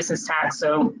pays business tax.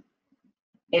 So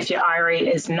if your IRA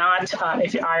is not,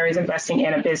 if your IRA is investing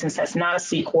in a business that's not a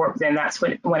C corp, then that's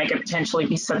when it could potentially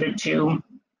be subject to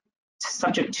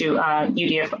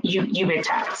UBIT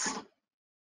tax.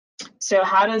 So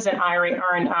how does an IRA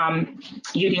earn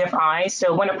UDFI?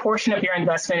 So when a portion of your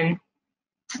investment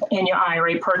in your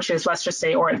IRA purchase, let's just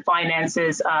say, or it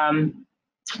finances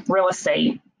real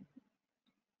estate.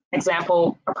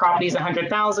 Example, a property is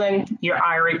 100,000, your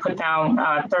IRA put down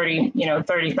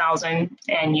 30,000,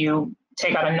 and you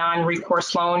take out a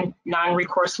non-recourse loan.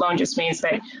 Non-recourse loan just means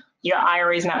that your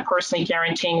IRA is not personally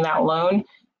guaranteeing that loan.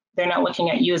 They're not looking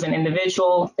at you as an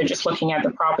individual. They're just looking at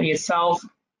the property itself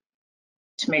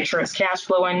to make sure it's cash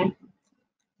flowing.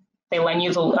 They lend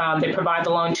you they provide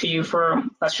the loan to you for,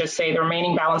 let's just say, the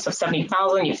remaining balance of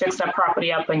 70,000. You fix that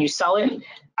property up and you sell it.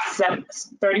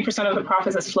 30% of the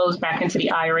profits that flows back into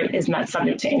the IRA is not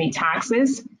subject to any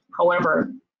taxes.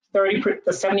 However, the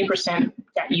 70%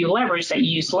 that you leverage, that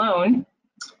you use loan,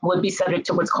 would be subject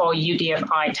to what's called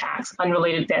UDFI tax,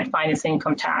 unrelated debt finance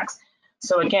income tax.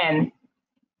 So again,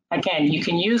 you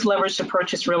can use leverage to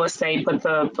purchase real estate, but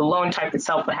the loan type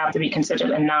itself would have to be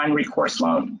considered a non-recourse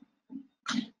loan.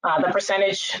 The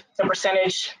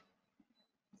percentage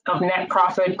of net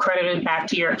profit credited back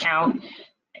to your account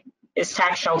is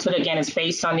tax sheltered. Again, it's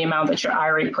based on the amount that your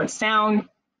IRA puts down,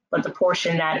 but the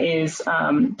portion that is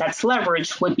that's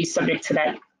leveraged would be subject to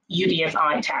that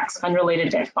UDFI tax, unrelated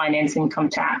debt finance income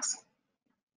tax.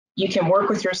 You can work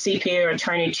with your CPA or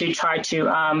attorney to try to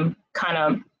kind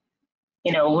of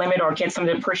limit or get some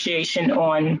depreciation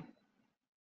on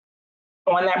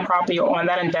that property or on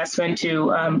that investment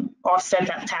to offset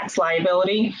that tax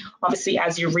liability. Obviously,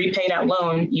 as you repay that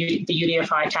loan, the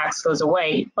UDFI tax goes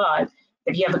away. But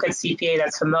if you have a good CPA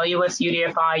that's familiar with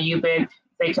UDFI, UBIT,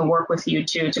 they can work with you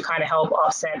to kind of help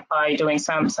offset by doing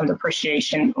some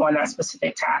depreciation on that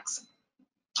specific tax.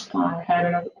 I had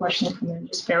another question from them.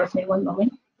 Just bear with me one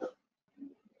moment.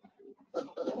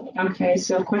 Okay,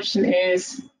 so the question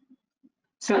is,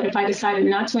 so if I decided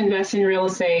not to invest in real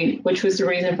estate, which was the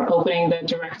reason for opening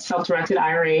the self-directed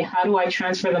IRA, how do I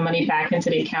transfer the money back into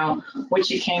the account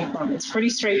which it came from? It's pretty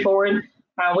straightforward.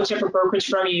 whichever brokerage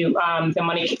firm the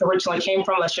money originally came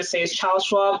from, let's just say it's Charles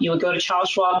Schwab, you would go to Charles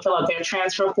Schwab, fill out their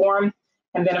transfer form,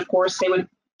 and then of course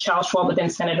Charles Schwab would then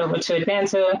send it over to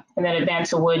Advanta, and then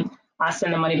Advanta would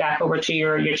send the money back over to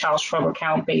your Charles Schwab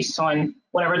account based on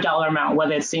whatever dollar amount,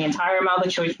 whether it's the entire amount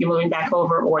that you're moving back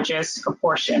over or just a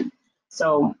portion.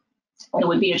 So it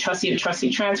would be a trustee to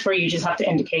trustee transfer. You just have to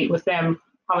indicate with them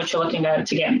how much you're looking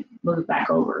to get moved back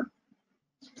over.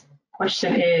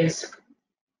 Question is,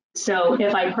 so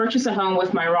if I purchase a home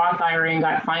with my Roth IRA and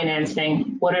got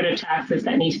financing, what are the taxes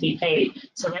that need to be paid?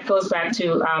 So that goes back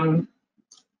to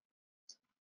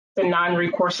the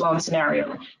non-recourse loan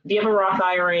scenario. If you have a Roth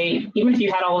IRA, even if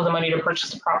you had all of the money to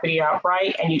purchase the property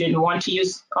outright and you didn't want to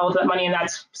use all of that money in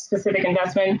that specific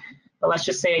investment, but let's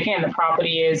just say again, the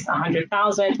property is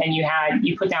 $100,000 and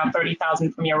you put down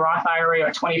 $30,000 from your Roth IRA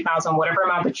or $20,000, whatever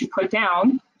amount that you put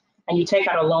down, and you take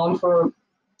out a loan for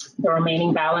the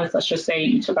remaining balance. Let's just say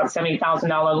you took out $70,000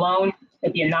 loan.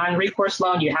 It'd be a non-recourse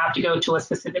loan. You have to go to a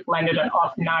specific lender that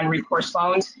offers non-recourse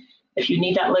loans. If you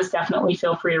need that list, definitely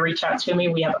feel free to reach out to me.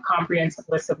 We have a comprehensive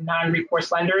list of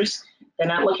non-recourse lenders. They're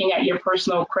not looking at your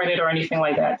personal credit or anything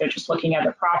like that. They're just looking at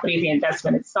the property, the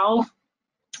investment itself,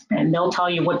 and they'll tell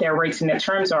you what their rates and their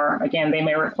terms are. Again, they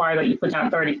may require that you put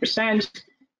down 30%.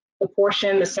 The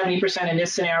portion, the 70% in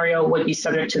this scenario, would be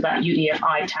subject to that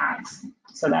UDFI tax.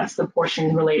 So that's the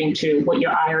portion relating to what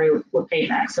your IRA will pay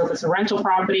back. So if it's a rental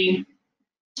property,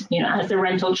 as the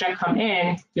rental check come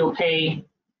in, you'll pay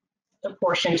the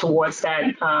portion towards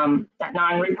that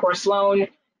non-recourse loan.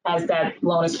 As that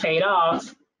loan is paid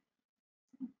off,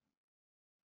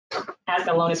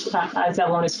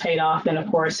 then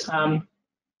of course the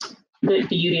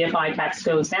UDFI tax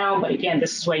goes down. But again,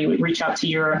 this is where you would reach out to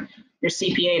your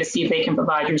CPA to see if they can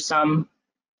provide you some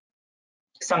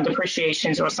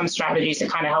depreciations or some strategies to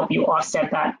kind of help you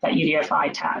offset that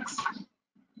UDFI tax.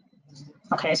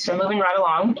 Okay, so moving right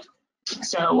along.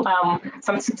 So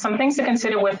some things to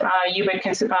consider with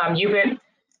UBIT.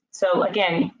 So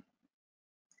again,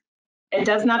 it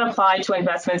does not apply to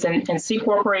investments in C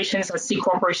corporations, as C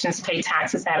corporations pay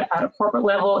taxes at a corporate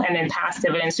level and then pass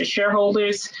dividends to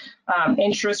shareholders.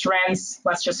 Interest, rents,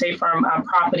 let's just say from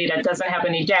property that doesn't have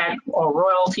any debt, or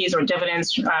royalties or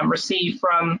dividends received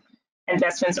from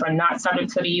investments are not subject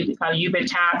to the UBIT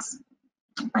tax.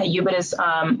 UBIT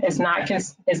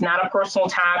is not a personal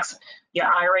tax. Your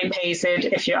IRA pays it.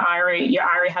 If your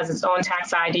IRA has its own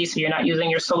tax ID, so you're not using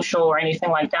your social or anything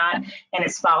like that, and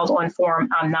it's filed on Form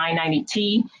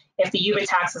 990T. If the UBIT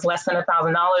tax is less than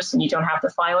 $1,000, then you don't have to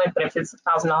file it. But if it's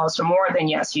 $1,000 or more, then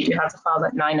yes, you do have to file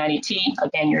that 990T.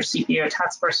 Again, your CPA or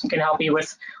tax person can help you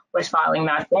with filing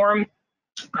that form.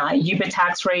 UBIT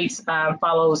tax rates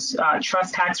follows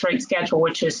trust tax rate schedule,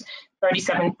 which is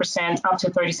 37% up to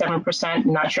 37%,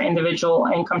 not your individual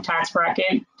income tax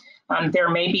bracket. There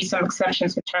may be some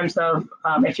exceptions in terms of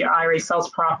if your IRA sells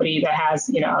property that has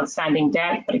outstanding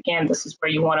debt, but again, this is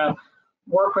where you want to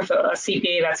work with a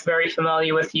CPA that's very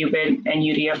familiar with UBIT and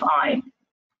UDFI.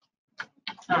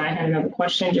 I had another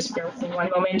question, just bear with me one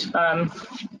moment.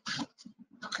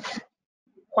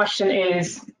 Question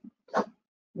is,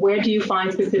 where do you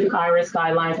find specific IRS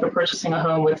guidelines for purchasing a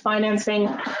home with financing?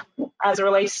 As it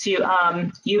relates to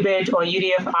UBIT or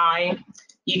UDFI,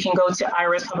 you can go to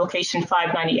IRS publication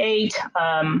 598.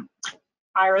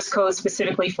 IRS code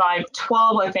specifically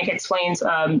 512, I think, explains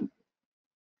the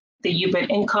UBIT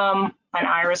income, and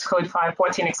IRS code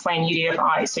 514 explain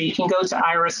UDFI. So you can go to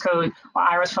IRS code or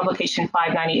IRS publication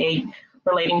 598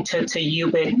 relating to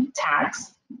UBIT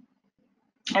tax.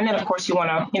 And then, of course, you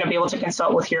want to be able to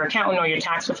consult with your accountant or your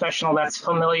tax professional that's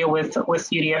familiar with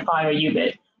UDFI or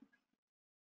UBIT.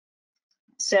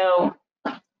 So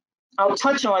I'll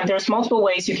touch on, there's multiple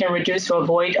ways you can reduce or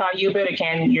avoid UBIT.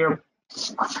 Again, your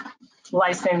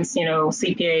licensed,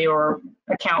 CPA or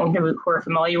accountant who are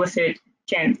familiar with it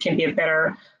can be a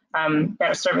better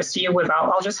service to you with.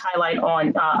 I'll just highlight on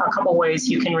a couple ways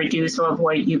you can reduce or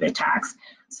avoid UBIT tax.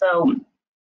 So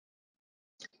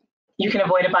you can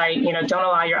avoid it by, don't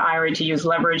allow your IRA to use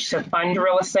leverage to fund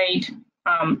real estate,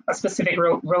 a specific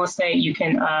real estate. You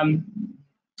can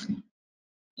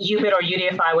UBIT or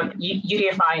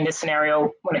UDFI in this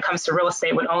scenario, when it comes to real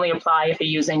estate, would only apply if you're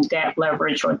using debt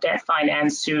leverage or debt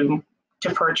finance to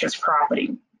purchase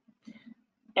property.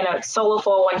 In a solo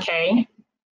 401k,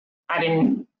 I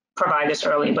didn't provide this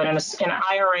early, but in an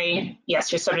IRA,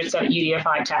 yes, you're subject to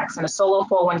UDFI tax. In a solo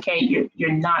 401k,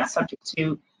 you're not subject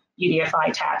to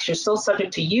UDFI tax. You're still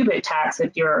subject to UBIT tax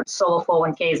if your solo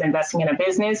 401k is investing in a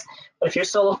business, but if your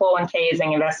solo 401k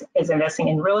is investing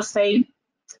in real estate,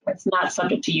 it's not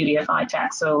subject to UDFI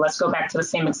tax. So let's go back to the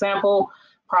same example.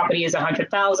 property is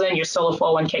 100,000, your solo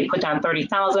 401k put down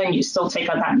 30,000, you still take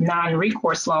out that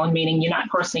non-recourse loan, meaning you're not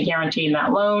personally guaranteeing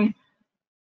that loan.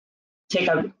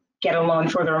 Get a loan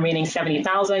for the remaining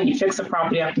 70,000, you fix the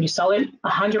property up and you sell it,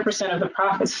 100% of the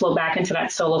profits flow back into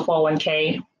that solo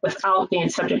 401k without being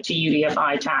subject to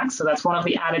UDFI tax. So that's one of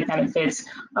the added benefits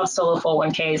of solo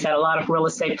 401ks that a lot of real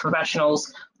estate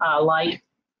professionals like.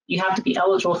 You have to be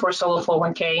eligible for a solo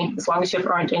 401k as long as you have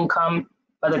earned income,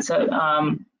 whether it's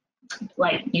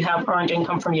like you have earned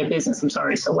income from your business, I'm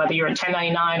sorry. So whether you're a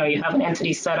 1099 or you have an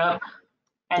entity set up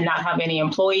and not have any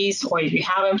employees, or if you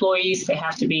have employees, they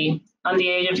have to be under the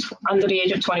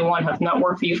age of 21, have not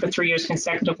worked for you for 3 years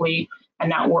consecutively, and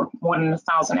not work more than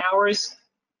 1,000 hours.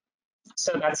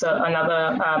 So that's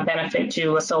another benefit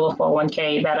to a solo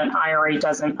 401k that an IRA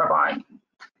doesn't provide.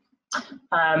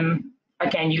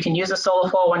 Again, you can use a solo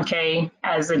 401k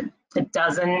as it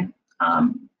doesn't,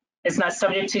 it's not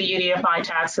subject to the UDFI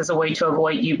tax as a way to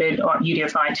avoid UBIT or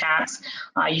UDFI tax.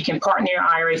 You can partner your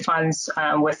IRA funds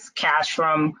with cash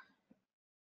from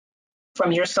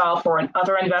yourself or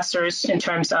other investors in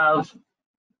terms of,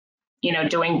 you know,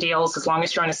 doing deals as long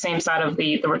as you're on the same side of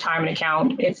the retirement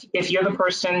account. If you're the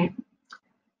person,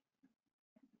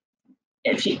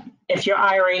 if your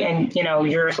IRA and, you know,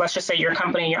 let's just say your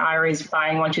company and your IRA is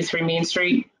buying 123 Main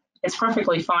Street, it's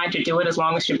perfectly fine to do it as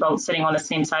long as you're both sitting on the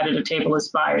same side of the table as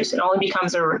buyers. It only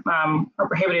becomes a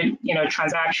prohibited, you know,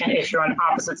 transaction if you're on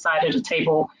opposite side of the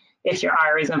table, if your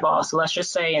IRA is involved. So let's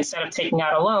just say instead of taking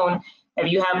out a loan,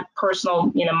 if you have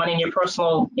personal, you know, money in your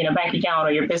personal, you know, bank account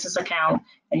or your business account,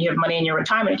 and you have money in your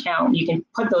retirement account, you can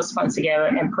put those funds together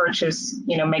and purchase,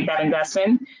 you know, make that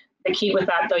investment. The key with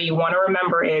that, though, you want to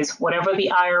remember is whatever the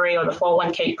IRA or the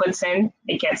 401k puts in,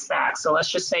 it gets back. So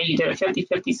let's just say you did a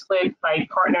 50-50 split by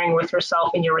partnering with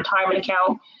yourself in your retirement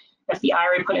account. If the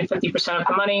IRA put in 50% of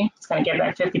the money, it's going to get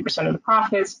back 50% of the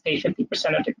profits, pay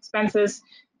 50% of the expenses.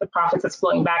 The profits that's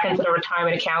flowing back into the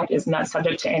retirement account is not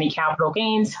subject to any capital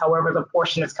gains. However, the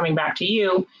portion that's coming back to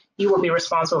you, you will be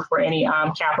responsible for any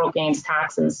capital gains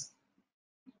taxes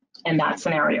in that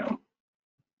scenario.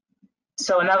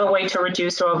 So another way to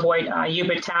reduce or avoid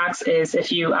UBIT tax is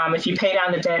if you pay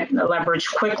down the debt leverage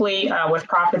quickly with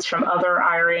profits from other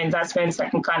IRA investments, that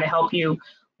can kind of help you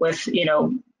with, you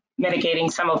know,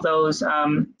 mitigating some of those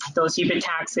UBIT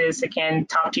taxes. Again,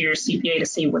 talk to your CPA to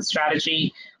see what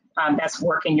strategy that's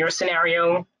work in your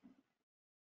scenario.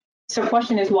 So the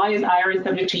question is, why is IRA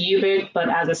subject to UBIT, but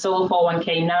as a solo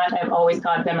 401k not? I've always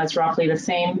thought them as roughly the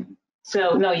same.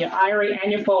 So no, your IRA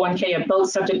and your 401k are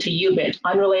both subject to UBIT,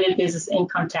 unrelated business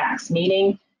income tax,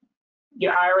 meaning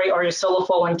your IRA or your solo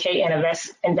 401k and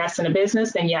invest in a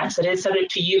business, then yes, it is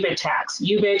subject to UBIT tax.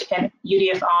 UBIT and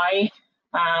UDFI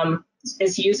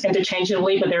is used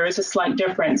interchangeably, but there is a slight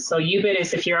difference. So UBIT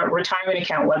is if your retirement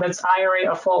account, whether it's IRA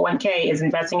or 401k, is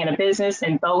investing in a business,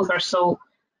 and both are so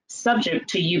subject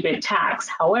to UBIT tax.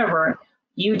 However,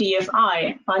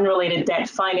 UDFI, unrelated debt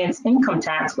finance income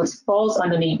tax, which falls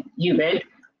underneath UBIT,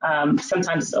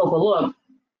 sometimes it's overlooked,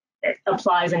 it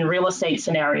applies in real estate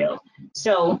scenario.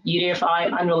 So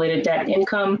UDFI, unrelated debt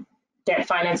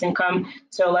finance income.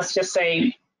 So let's just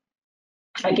say,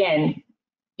 again,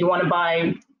 you want to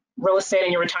buy real estate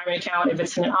in your retirement account. If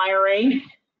it's an IRA,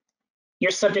 you're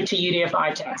subject to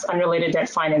UDFI tax, unrelated debt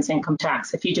finance income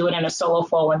tax. If you do it in a solo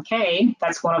 401k,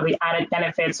 that's one of the added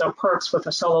benefits or perks with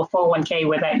a solo 401k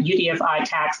where that UDFI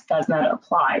tax does not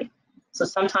apply. So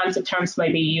sometimes the terms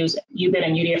may be used, UBIT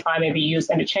and UDFI may be used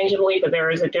interchangeably, but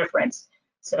there is a difference.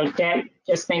 So debt,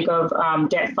 just think of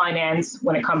debt finance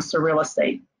when it comes to real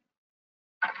estate.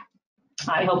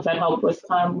 I hope that helped with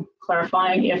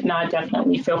clarifying. If not,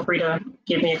 definitely feel free to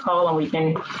give me a call and we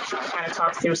can kind of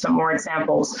talk through some more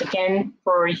examples. Again,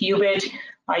 for UBIT,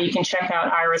 you can check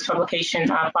out IRA's publication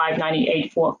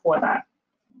 598 for that.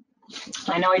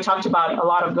 I know I talked about a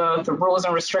lot of the rules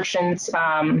and restrictions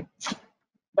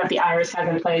that the IRS has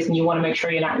in place, and you want to make sure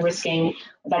you're not risking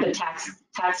that the tax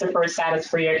deferred status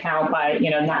for your account by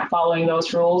not following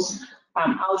those rules.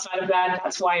 Outside of that,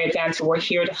 that's why Advanta, we're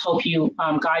here to help you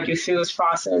guide you through this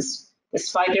process.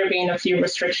 Despite there being a few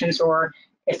restrictions, or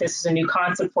if this is a new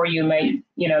concept for you, may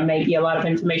be a lot of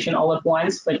information all at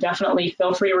once, but definitely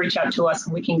feel free to reach out to us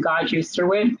and we can guide you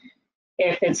through it.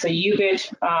 If it's a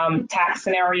UBIT tax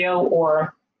scenario,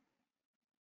 or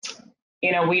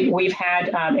we've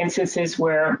had instances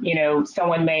where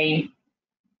someone may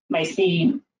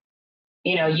see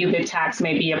UBIT tax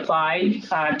may be applied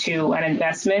to an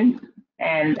investment,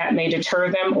 and that may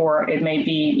deter them, or it may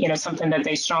be something that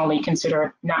they strongly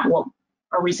consider not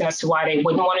a reason as to why they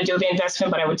wouldn't want to do the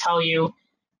investment. But I would tell you,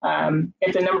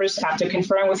 if the numbers have to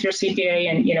confirm with your CPA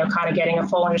and kind of getting a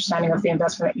full understanding of the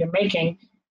investment that you're making,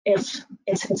 if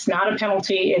it's not a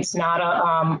penalty, it's not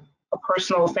a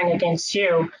personal thing against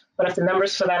you, but if the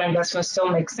numbers for that investment still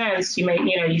make sense,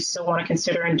 you still want to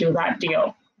consider and do that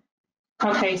deal.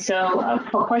 Okay, so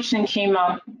a question came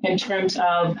up in terms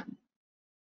of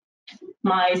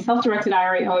my self-directed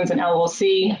IRA owns an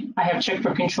LLC. I have checked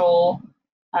for control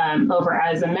over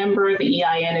as a member. The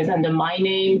EIN is under my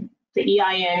name. The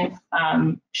EIN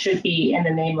should be in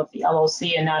the name of the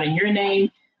LLC and not in your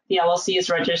name. The LLC is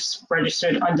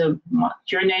registered under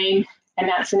your name. In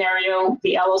that scenario,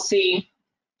 the LLC,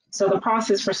 so the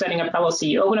process for setting up LLC,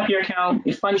 you open up your account,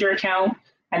 you fund your account,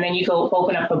 and then you go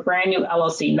open up a brand new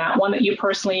LLC, not one that you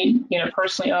personally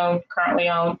own, currently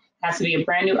own. It has to be a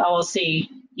brand new LLC.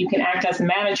 You can act as a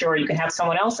manager, or you can have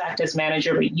someone else act as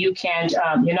manager, but you can't,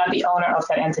 you're not the owner of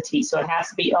that entity. So it has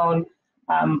to be owned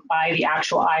by the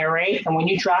actual IRA. And when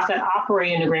you draft that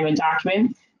operating agreement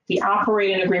document, the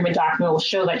operating agreement document will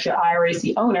show that your IRA is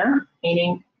the owner,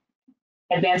 meaning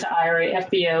Advanta IRA,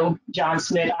 FBO, John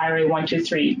Smith, IRA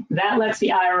 123. That lets the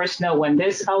IRS know when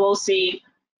this LLC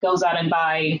goes out and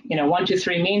buy,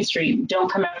 123 Main Street,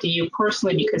 don't come after you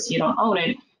personally because you don't own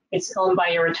it. It's owned by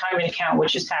your retirement account,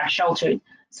 which is tax sheltered.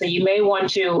 So you may want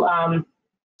to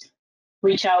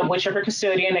reach out, whichever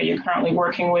custodian that you're currently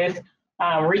working with,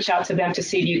 reach out to them to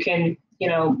see if you can,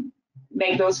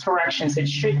 make those corrections. It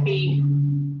should be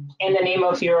in the name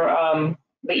of your,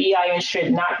 the EIN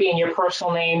should not be in your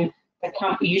personal name. The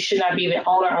company, you should not be the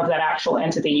owner of that actual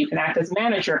entity. You can act as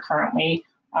manager currently,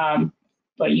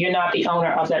 but you're not the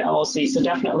owner of that LLC. So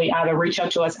definitely either reach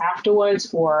out to us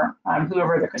afterwards or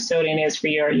whoever the custodian is for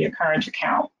your current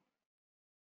account.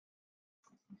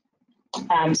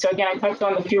 So again, I touched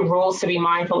on a few rules to be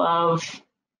mindful of.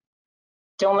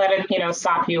 Don't let it,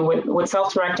 stop you with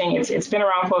self-directing. It's been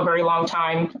around for a very long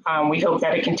time. We hope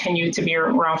that it continues to be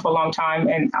around for a long time.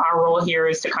 And our role here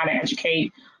is to kind of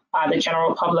educate the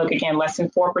general public. Again, less than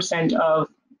 4% of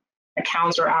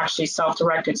accounts are actually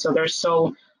self-directed. So there's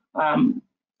still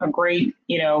a great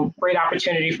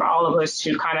opportunity for all of us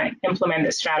to kind of implement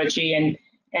this strategy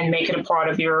and make it a part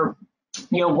of your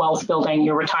wealth building,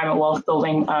 your retirement wealth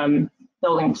building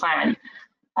plan.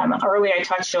 Earlier I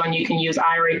touched on you can use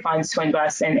IRA funds to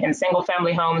invest in single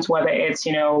family homes, whether it's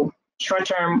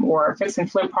short-term or fix and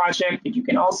flip project, but you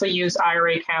can also use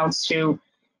IRA accounts to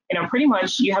pretty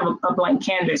much you have a blank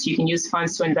canvas. You can use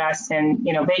funds to invest in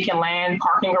vacant land,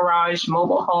 parking garage,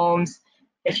 mobile homes.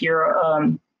 If you're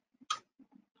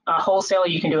a wholesaler,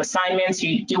 you can do assignments.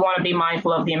 You do want to be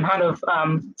mindful of the amount of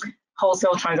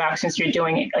wholesale transactions you're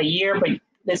doing a year, but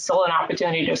there's still an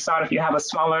opportunity to start. If you have a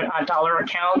smaller dollar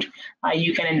account,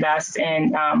 you can invest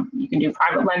in, you can do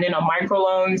private lending or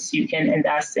microloans. You can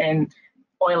invest in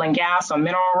oil and gas or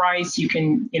mineral rights. You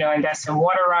can, invest in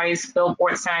water rights,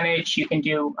 billboard signage. You can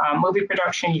do movie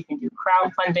production. You can do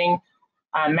crowdfunding,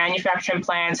 manufacturing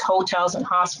plans, hotels and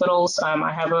hospitals.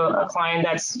 I have a client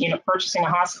that's, purchasing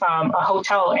a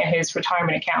hotel in his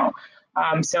retirement account.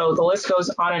 So the list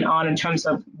goes on and on in terms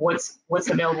of what's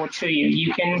available to you.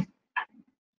 You can,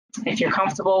 if you're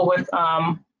comfortable with,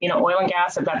 oil and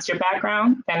gas, if that's your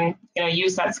background, then,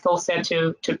 use that skill set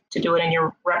to do it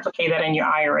and replicate that in your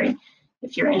IRA.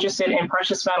 If you're interested in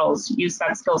precious metals, use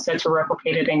that skill set to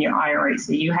replicate it in your IRA.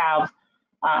 So you have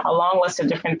a long list of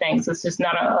different things. This is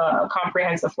not a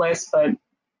comprehensive list, but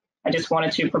I just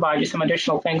wanted to provide you some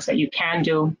additional things that you can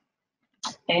do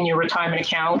in your retirement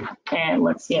account. And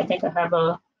let's see, I think I have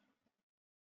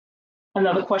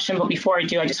another question, but before I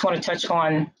do, I just want to touch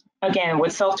on, again,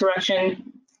 with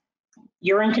self-direction,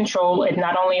 you're in control. It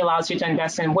not only allows you to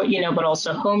invest in what you know, but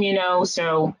also whom you know.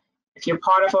 So if you're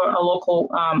part of a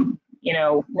local,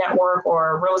 network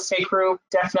or real estate group,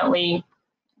 definitely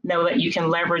know that you can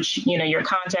leverage, your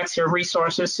contacts, your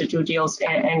resources to do deals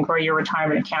and grow your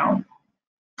retirement account.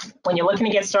 When you're looking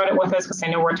to get started with us, because I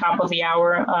know we're top of the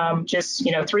hour, just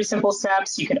 3 simple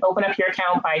steps. You can open up your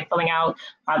account by filling out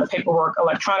the paperwork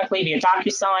electronically via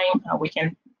DocuSign. We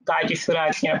can guide you through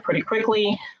that, pretty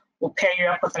quickly. We'll pair you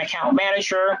up with an account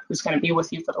manager who's going to be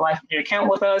with you for the life of your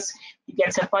account with us. You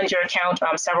get to fund your account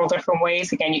several different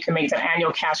ways. Again, you can make the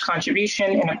annual cash contribution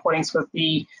in accordance with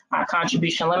the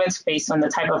contribution limits based on the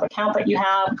type of account that you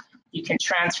have. You can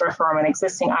transfer from an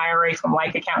existing IRA from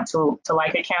like account to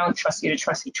like account, trustee to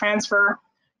trustee transfer.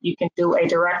 You can do a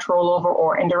direct rollover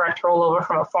or indirect rollover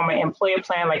from a former employer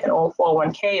plan like an old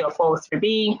 401k or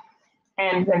 403b.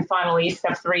 And then finally,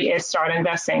 step 3 is start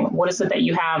investing. What is it that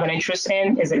you have an interest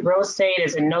in? Is it real estate?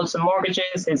 Is it notes and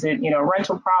mortgages? Is it,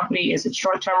 rental property? Is it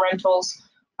short-term rentals?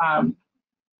 The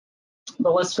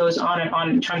list goes on and on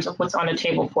in terms of what's on the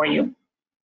table for you.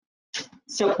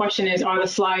 So question is, are the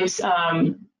slides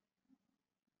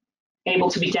able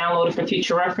to be downloaded for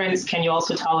future reference. Can you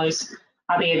also tell us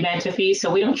the Advanta fee?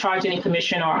 So we don't charge any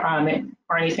commission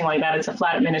or anything like that. It's a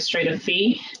flat administrative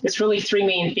fee. It's really three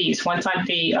main fees. One-time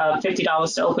fee of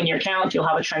 $50 to open your account. You'll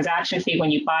have a transaction fee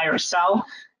when you buy or sell.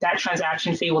 That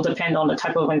transaction fee will depend on the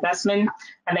type of investment.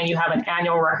 And then you have an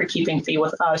annual record-keeping fee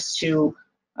with us to,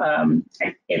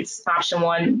 it's option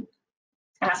one,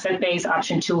 asset-based,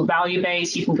 option two,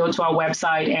 value-based. You can go to our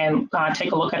website and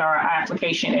take a look at our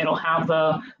application. It'll have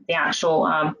the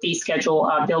actual fee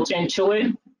schedule built into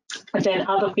it. And then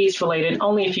other fees related,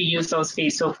 only if you use those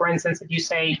fees. So for instance, if you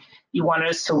say you want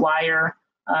us to wire,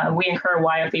 we incur a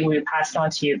wire fee, we would pass it on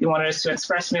to you. If you wanted us to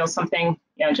express mail something,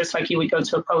 you know, just like you would go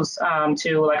to a post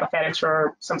to like a FedEx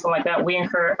or something like that, we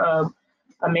incur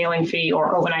a mailing fee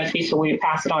or overnight fee, so we would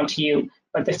pass it on to you.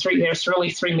 But there's really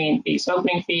three main fees: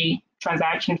 opening fee,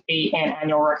 transaction fee, and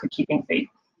annual record keeping fee.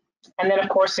 And then of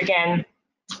course, again,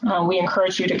 we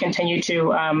encourage you to continue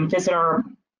to visit our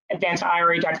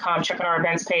AdvantaIRA.com, check out our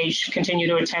events page, continue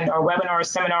to attend our webinars,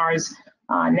 seminars,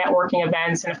 networking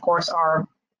events, and of course our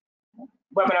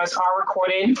webinars are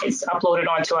recorded. It's uploaded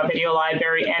onto our video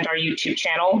library and our YouTube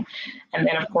channel. And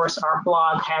then of course our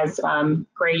blog has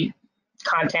great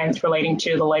content relating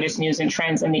to the latest news and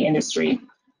trends in the industry.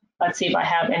 Let's see if I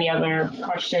have any other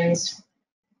questions.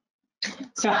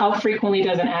 So how frequently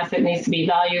does an asset need to be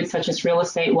valued, such as real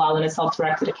estate, while in a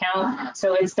self-directed account?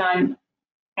 So it's done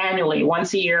annually,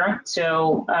 once a year.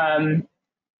 So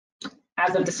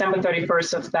as of December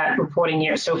 31st of that reporting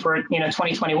year. So for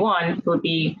 2021, it would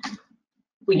be,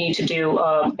 we need to do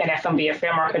an FMV, a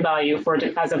fair market value, for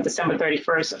as of December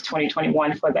 31st of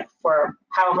 2021 for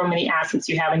however many assets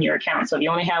you have in your account. So if you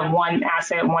only have one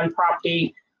asset, one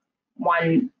property,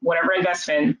 one whatever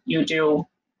investment, you do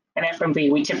an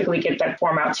FMV. We typically get that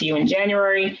form out to you in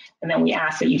January, and then we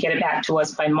ask that you get it back to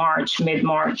us by March,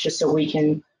 mid-March, just so we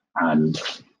can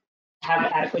have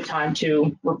adequate time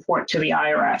to report to the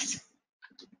IRS.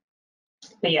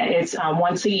 But yeah, it's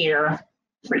once a year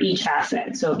for each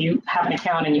asset. So if you have an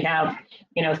account and you have,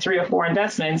 3 or 4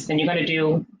 investments, then you're going to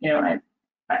do, an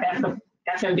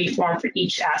FMV form for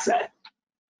each asset.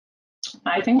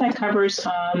 I think that covers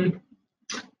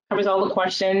all the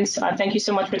questions. Thank you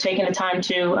so much for taking the time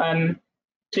to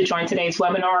join today's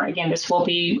webinar. Again, this will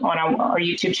be on our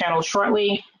YouTube channel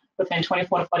shortly, within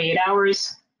 24 to 48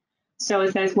 hours. So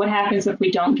it says, what happens if we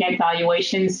don't get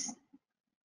valuations?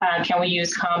 Can we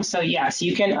use comps? So yes,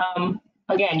 you can,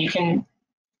 again, you can,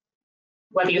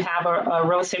 whether you have a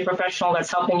real estate professional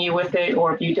that's helping you with it,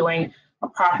 or if you're doing a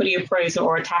property appraisal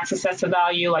or a tax assessor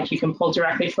value, like you can pull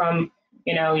directly from,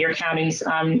 your county's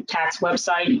tax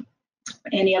website,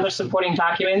 any other supporting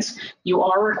documents, you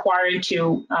are required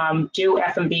to do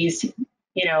FMVs,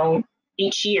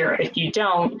 each year. If you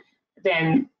don't,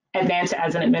 then Advanta,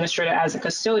 as an administrator, as a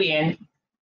custodian,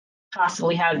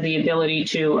 possibly has the ability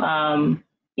to,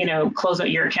 close out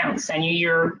your account, send you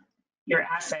your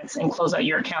assets and close out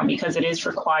your account, because it is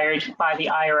required by the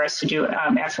IRS to do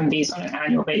FMVs on an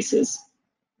annual basis.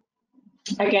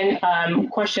 Again,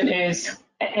 question is,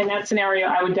 in that scenario,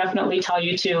 I would definitely tell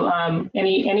you to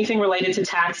anything related to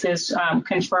taxes,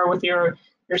 confer with your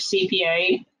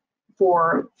CPA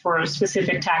for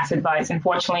specific tax advice.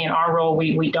 Unfortunately, in our role,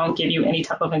 we don't give you any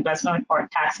type of investment or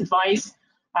tax advice.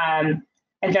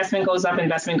 Investment goes up,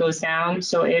 investment goes down.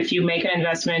 So if you make an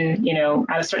investment,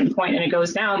 at a certain point and it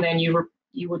goes down, then you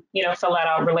would, fill that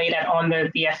out, relay that on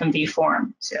the FMV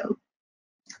form. So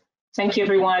thank you,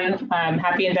 everyone.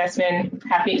 Happy investment,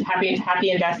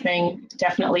 happy investing.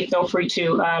 Definitely feel free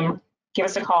to give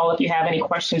us a call if you have any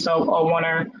questions or want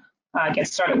to get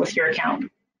started with your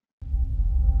account.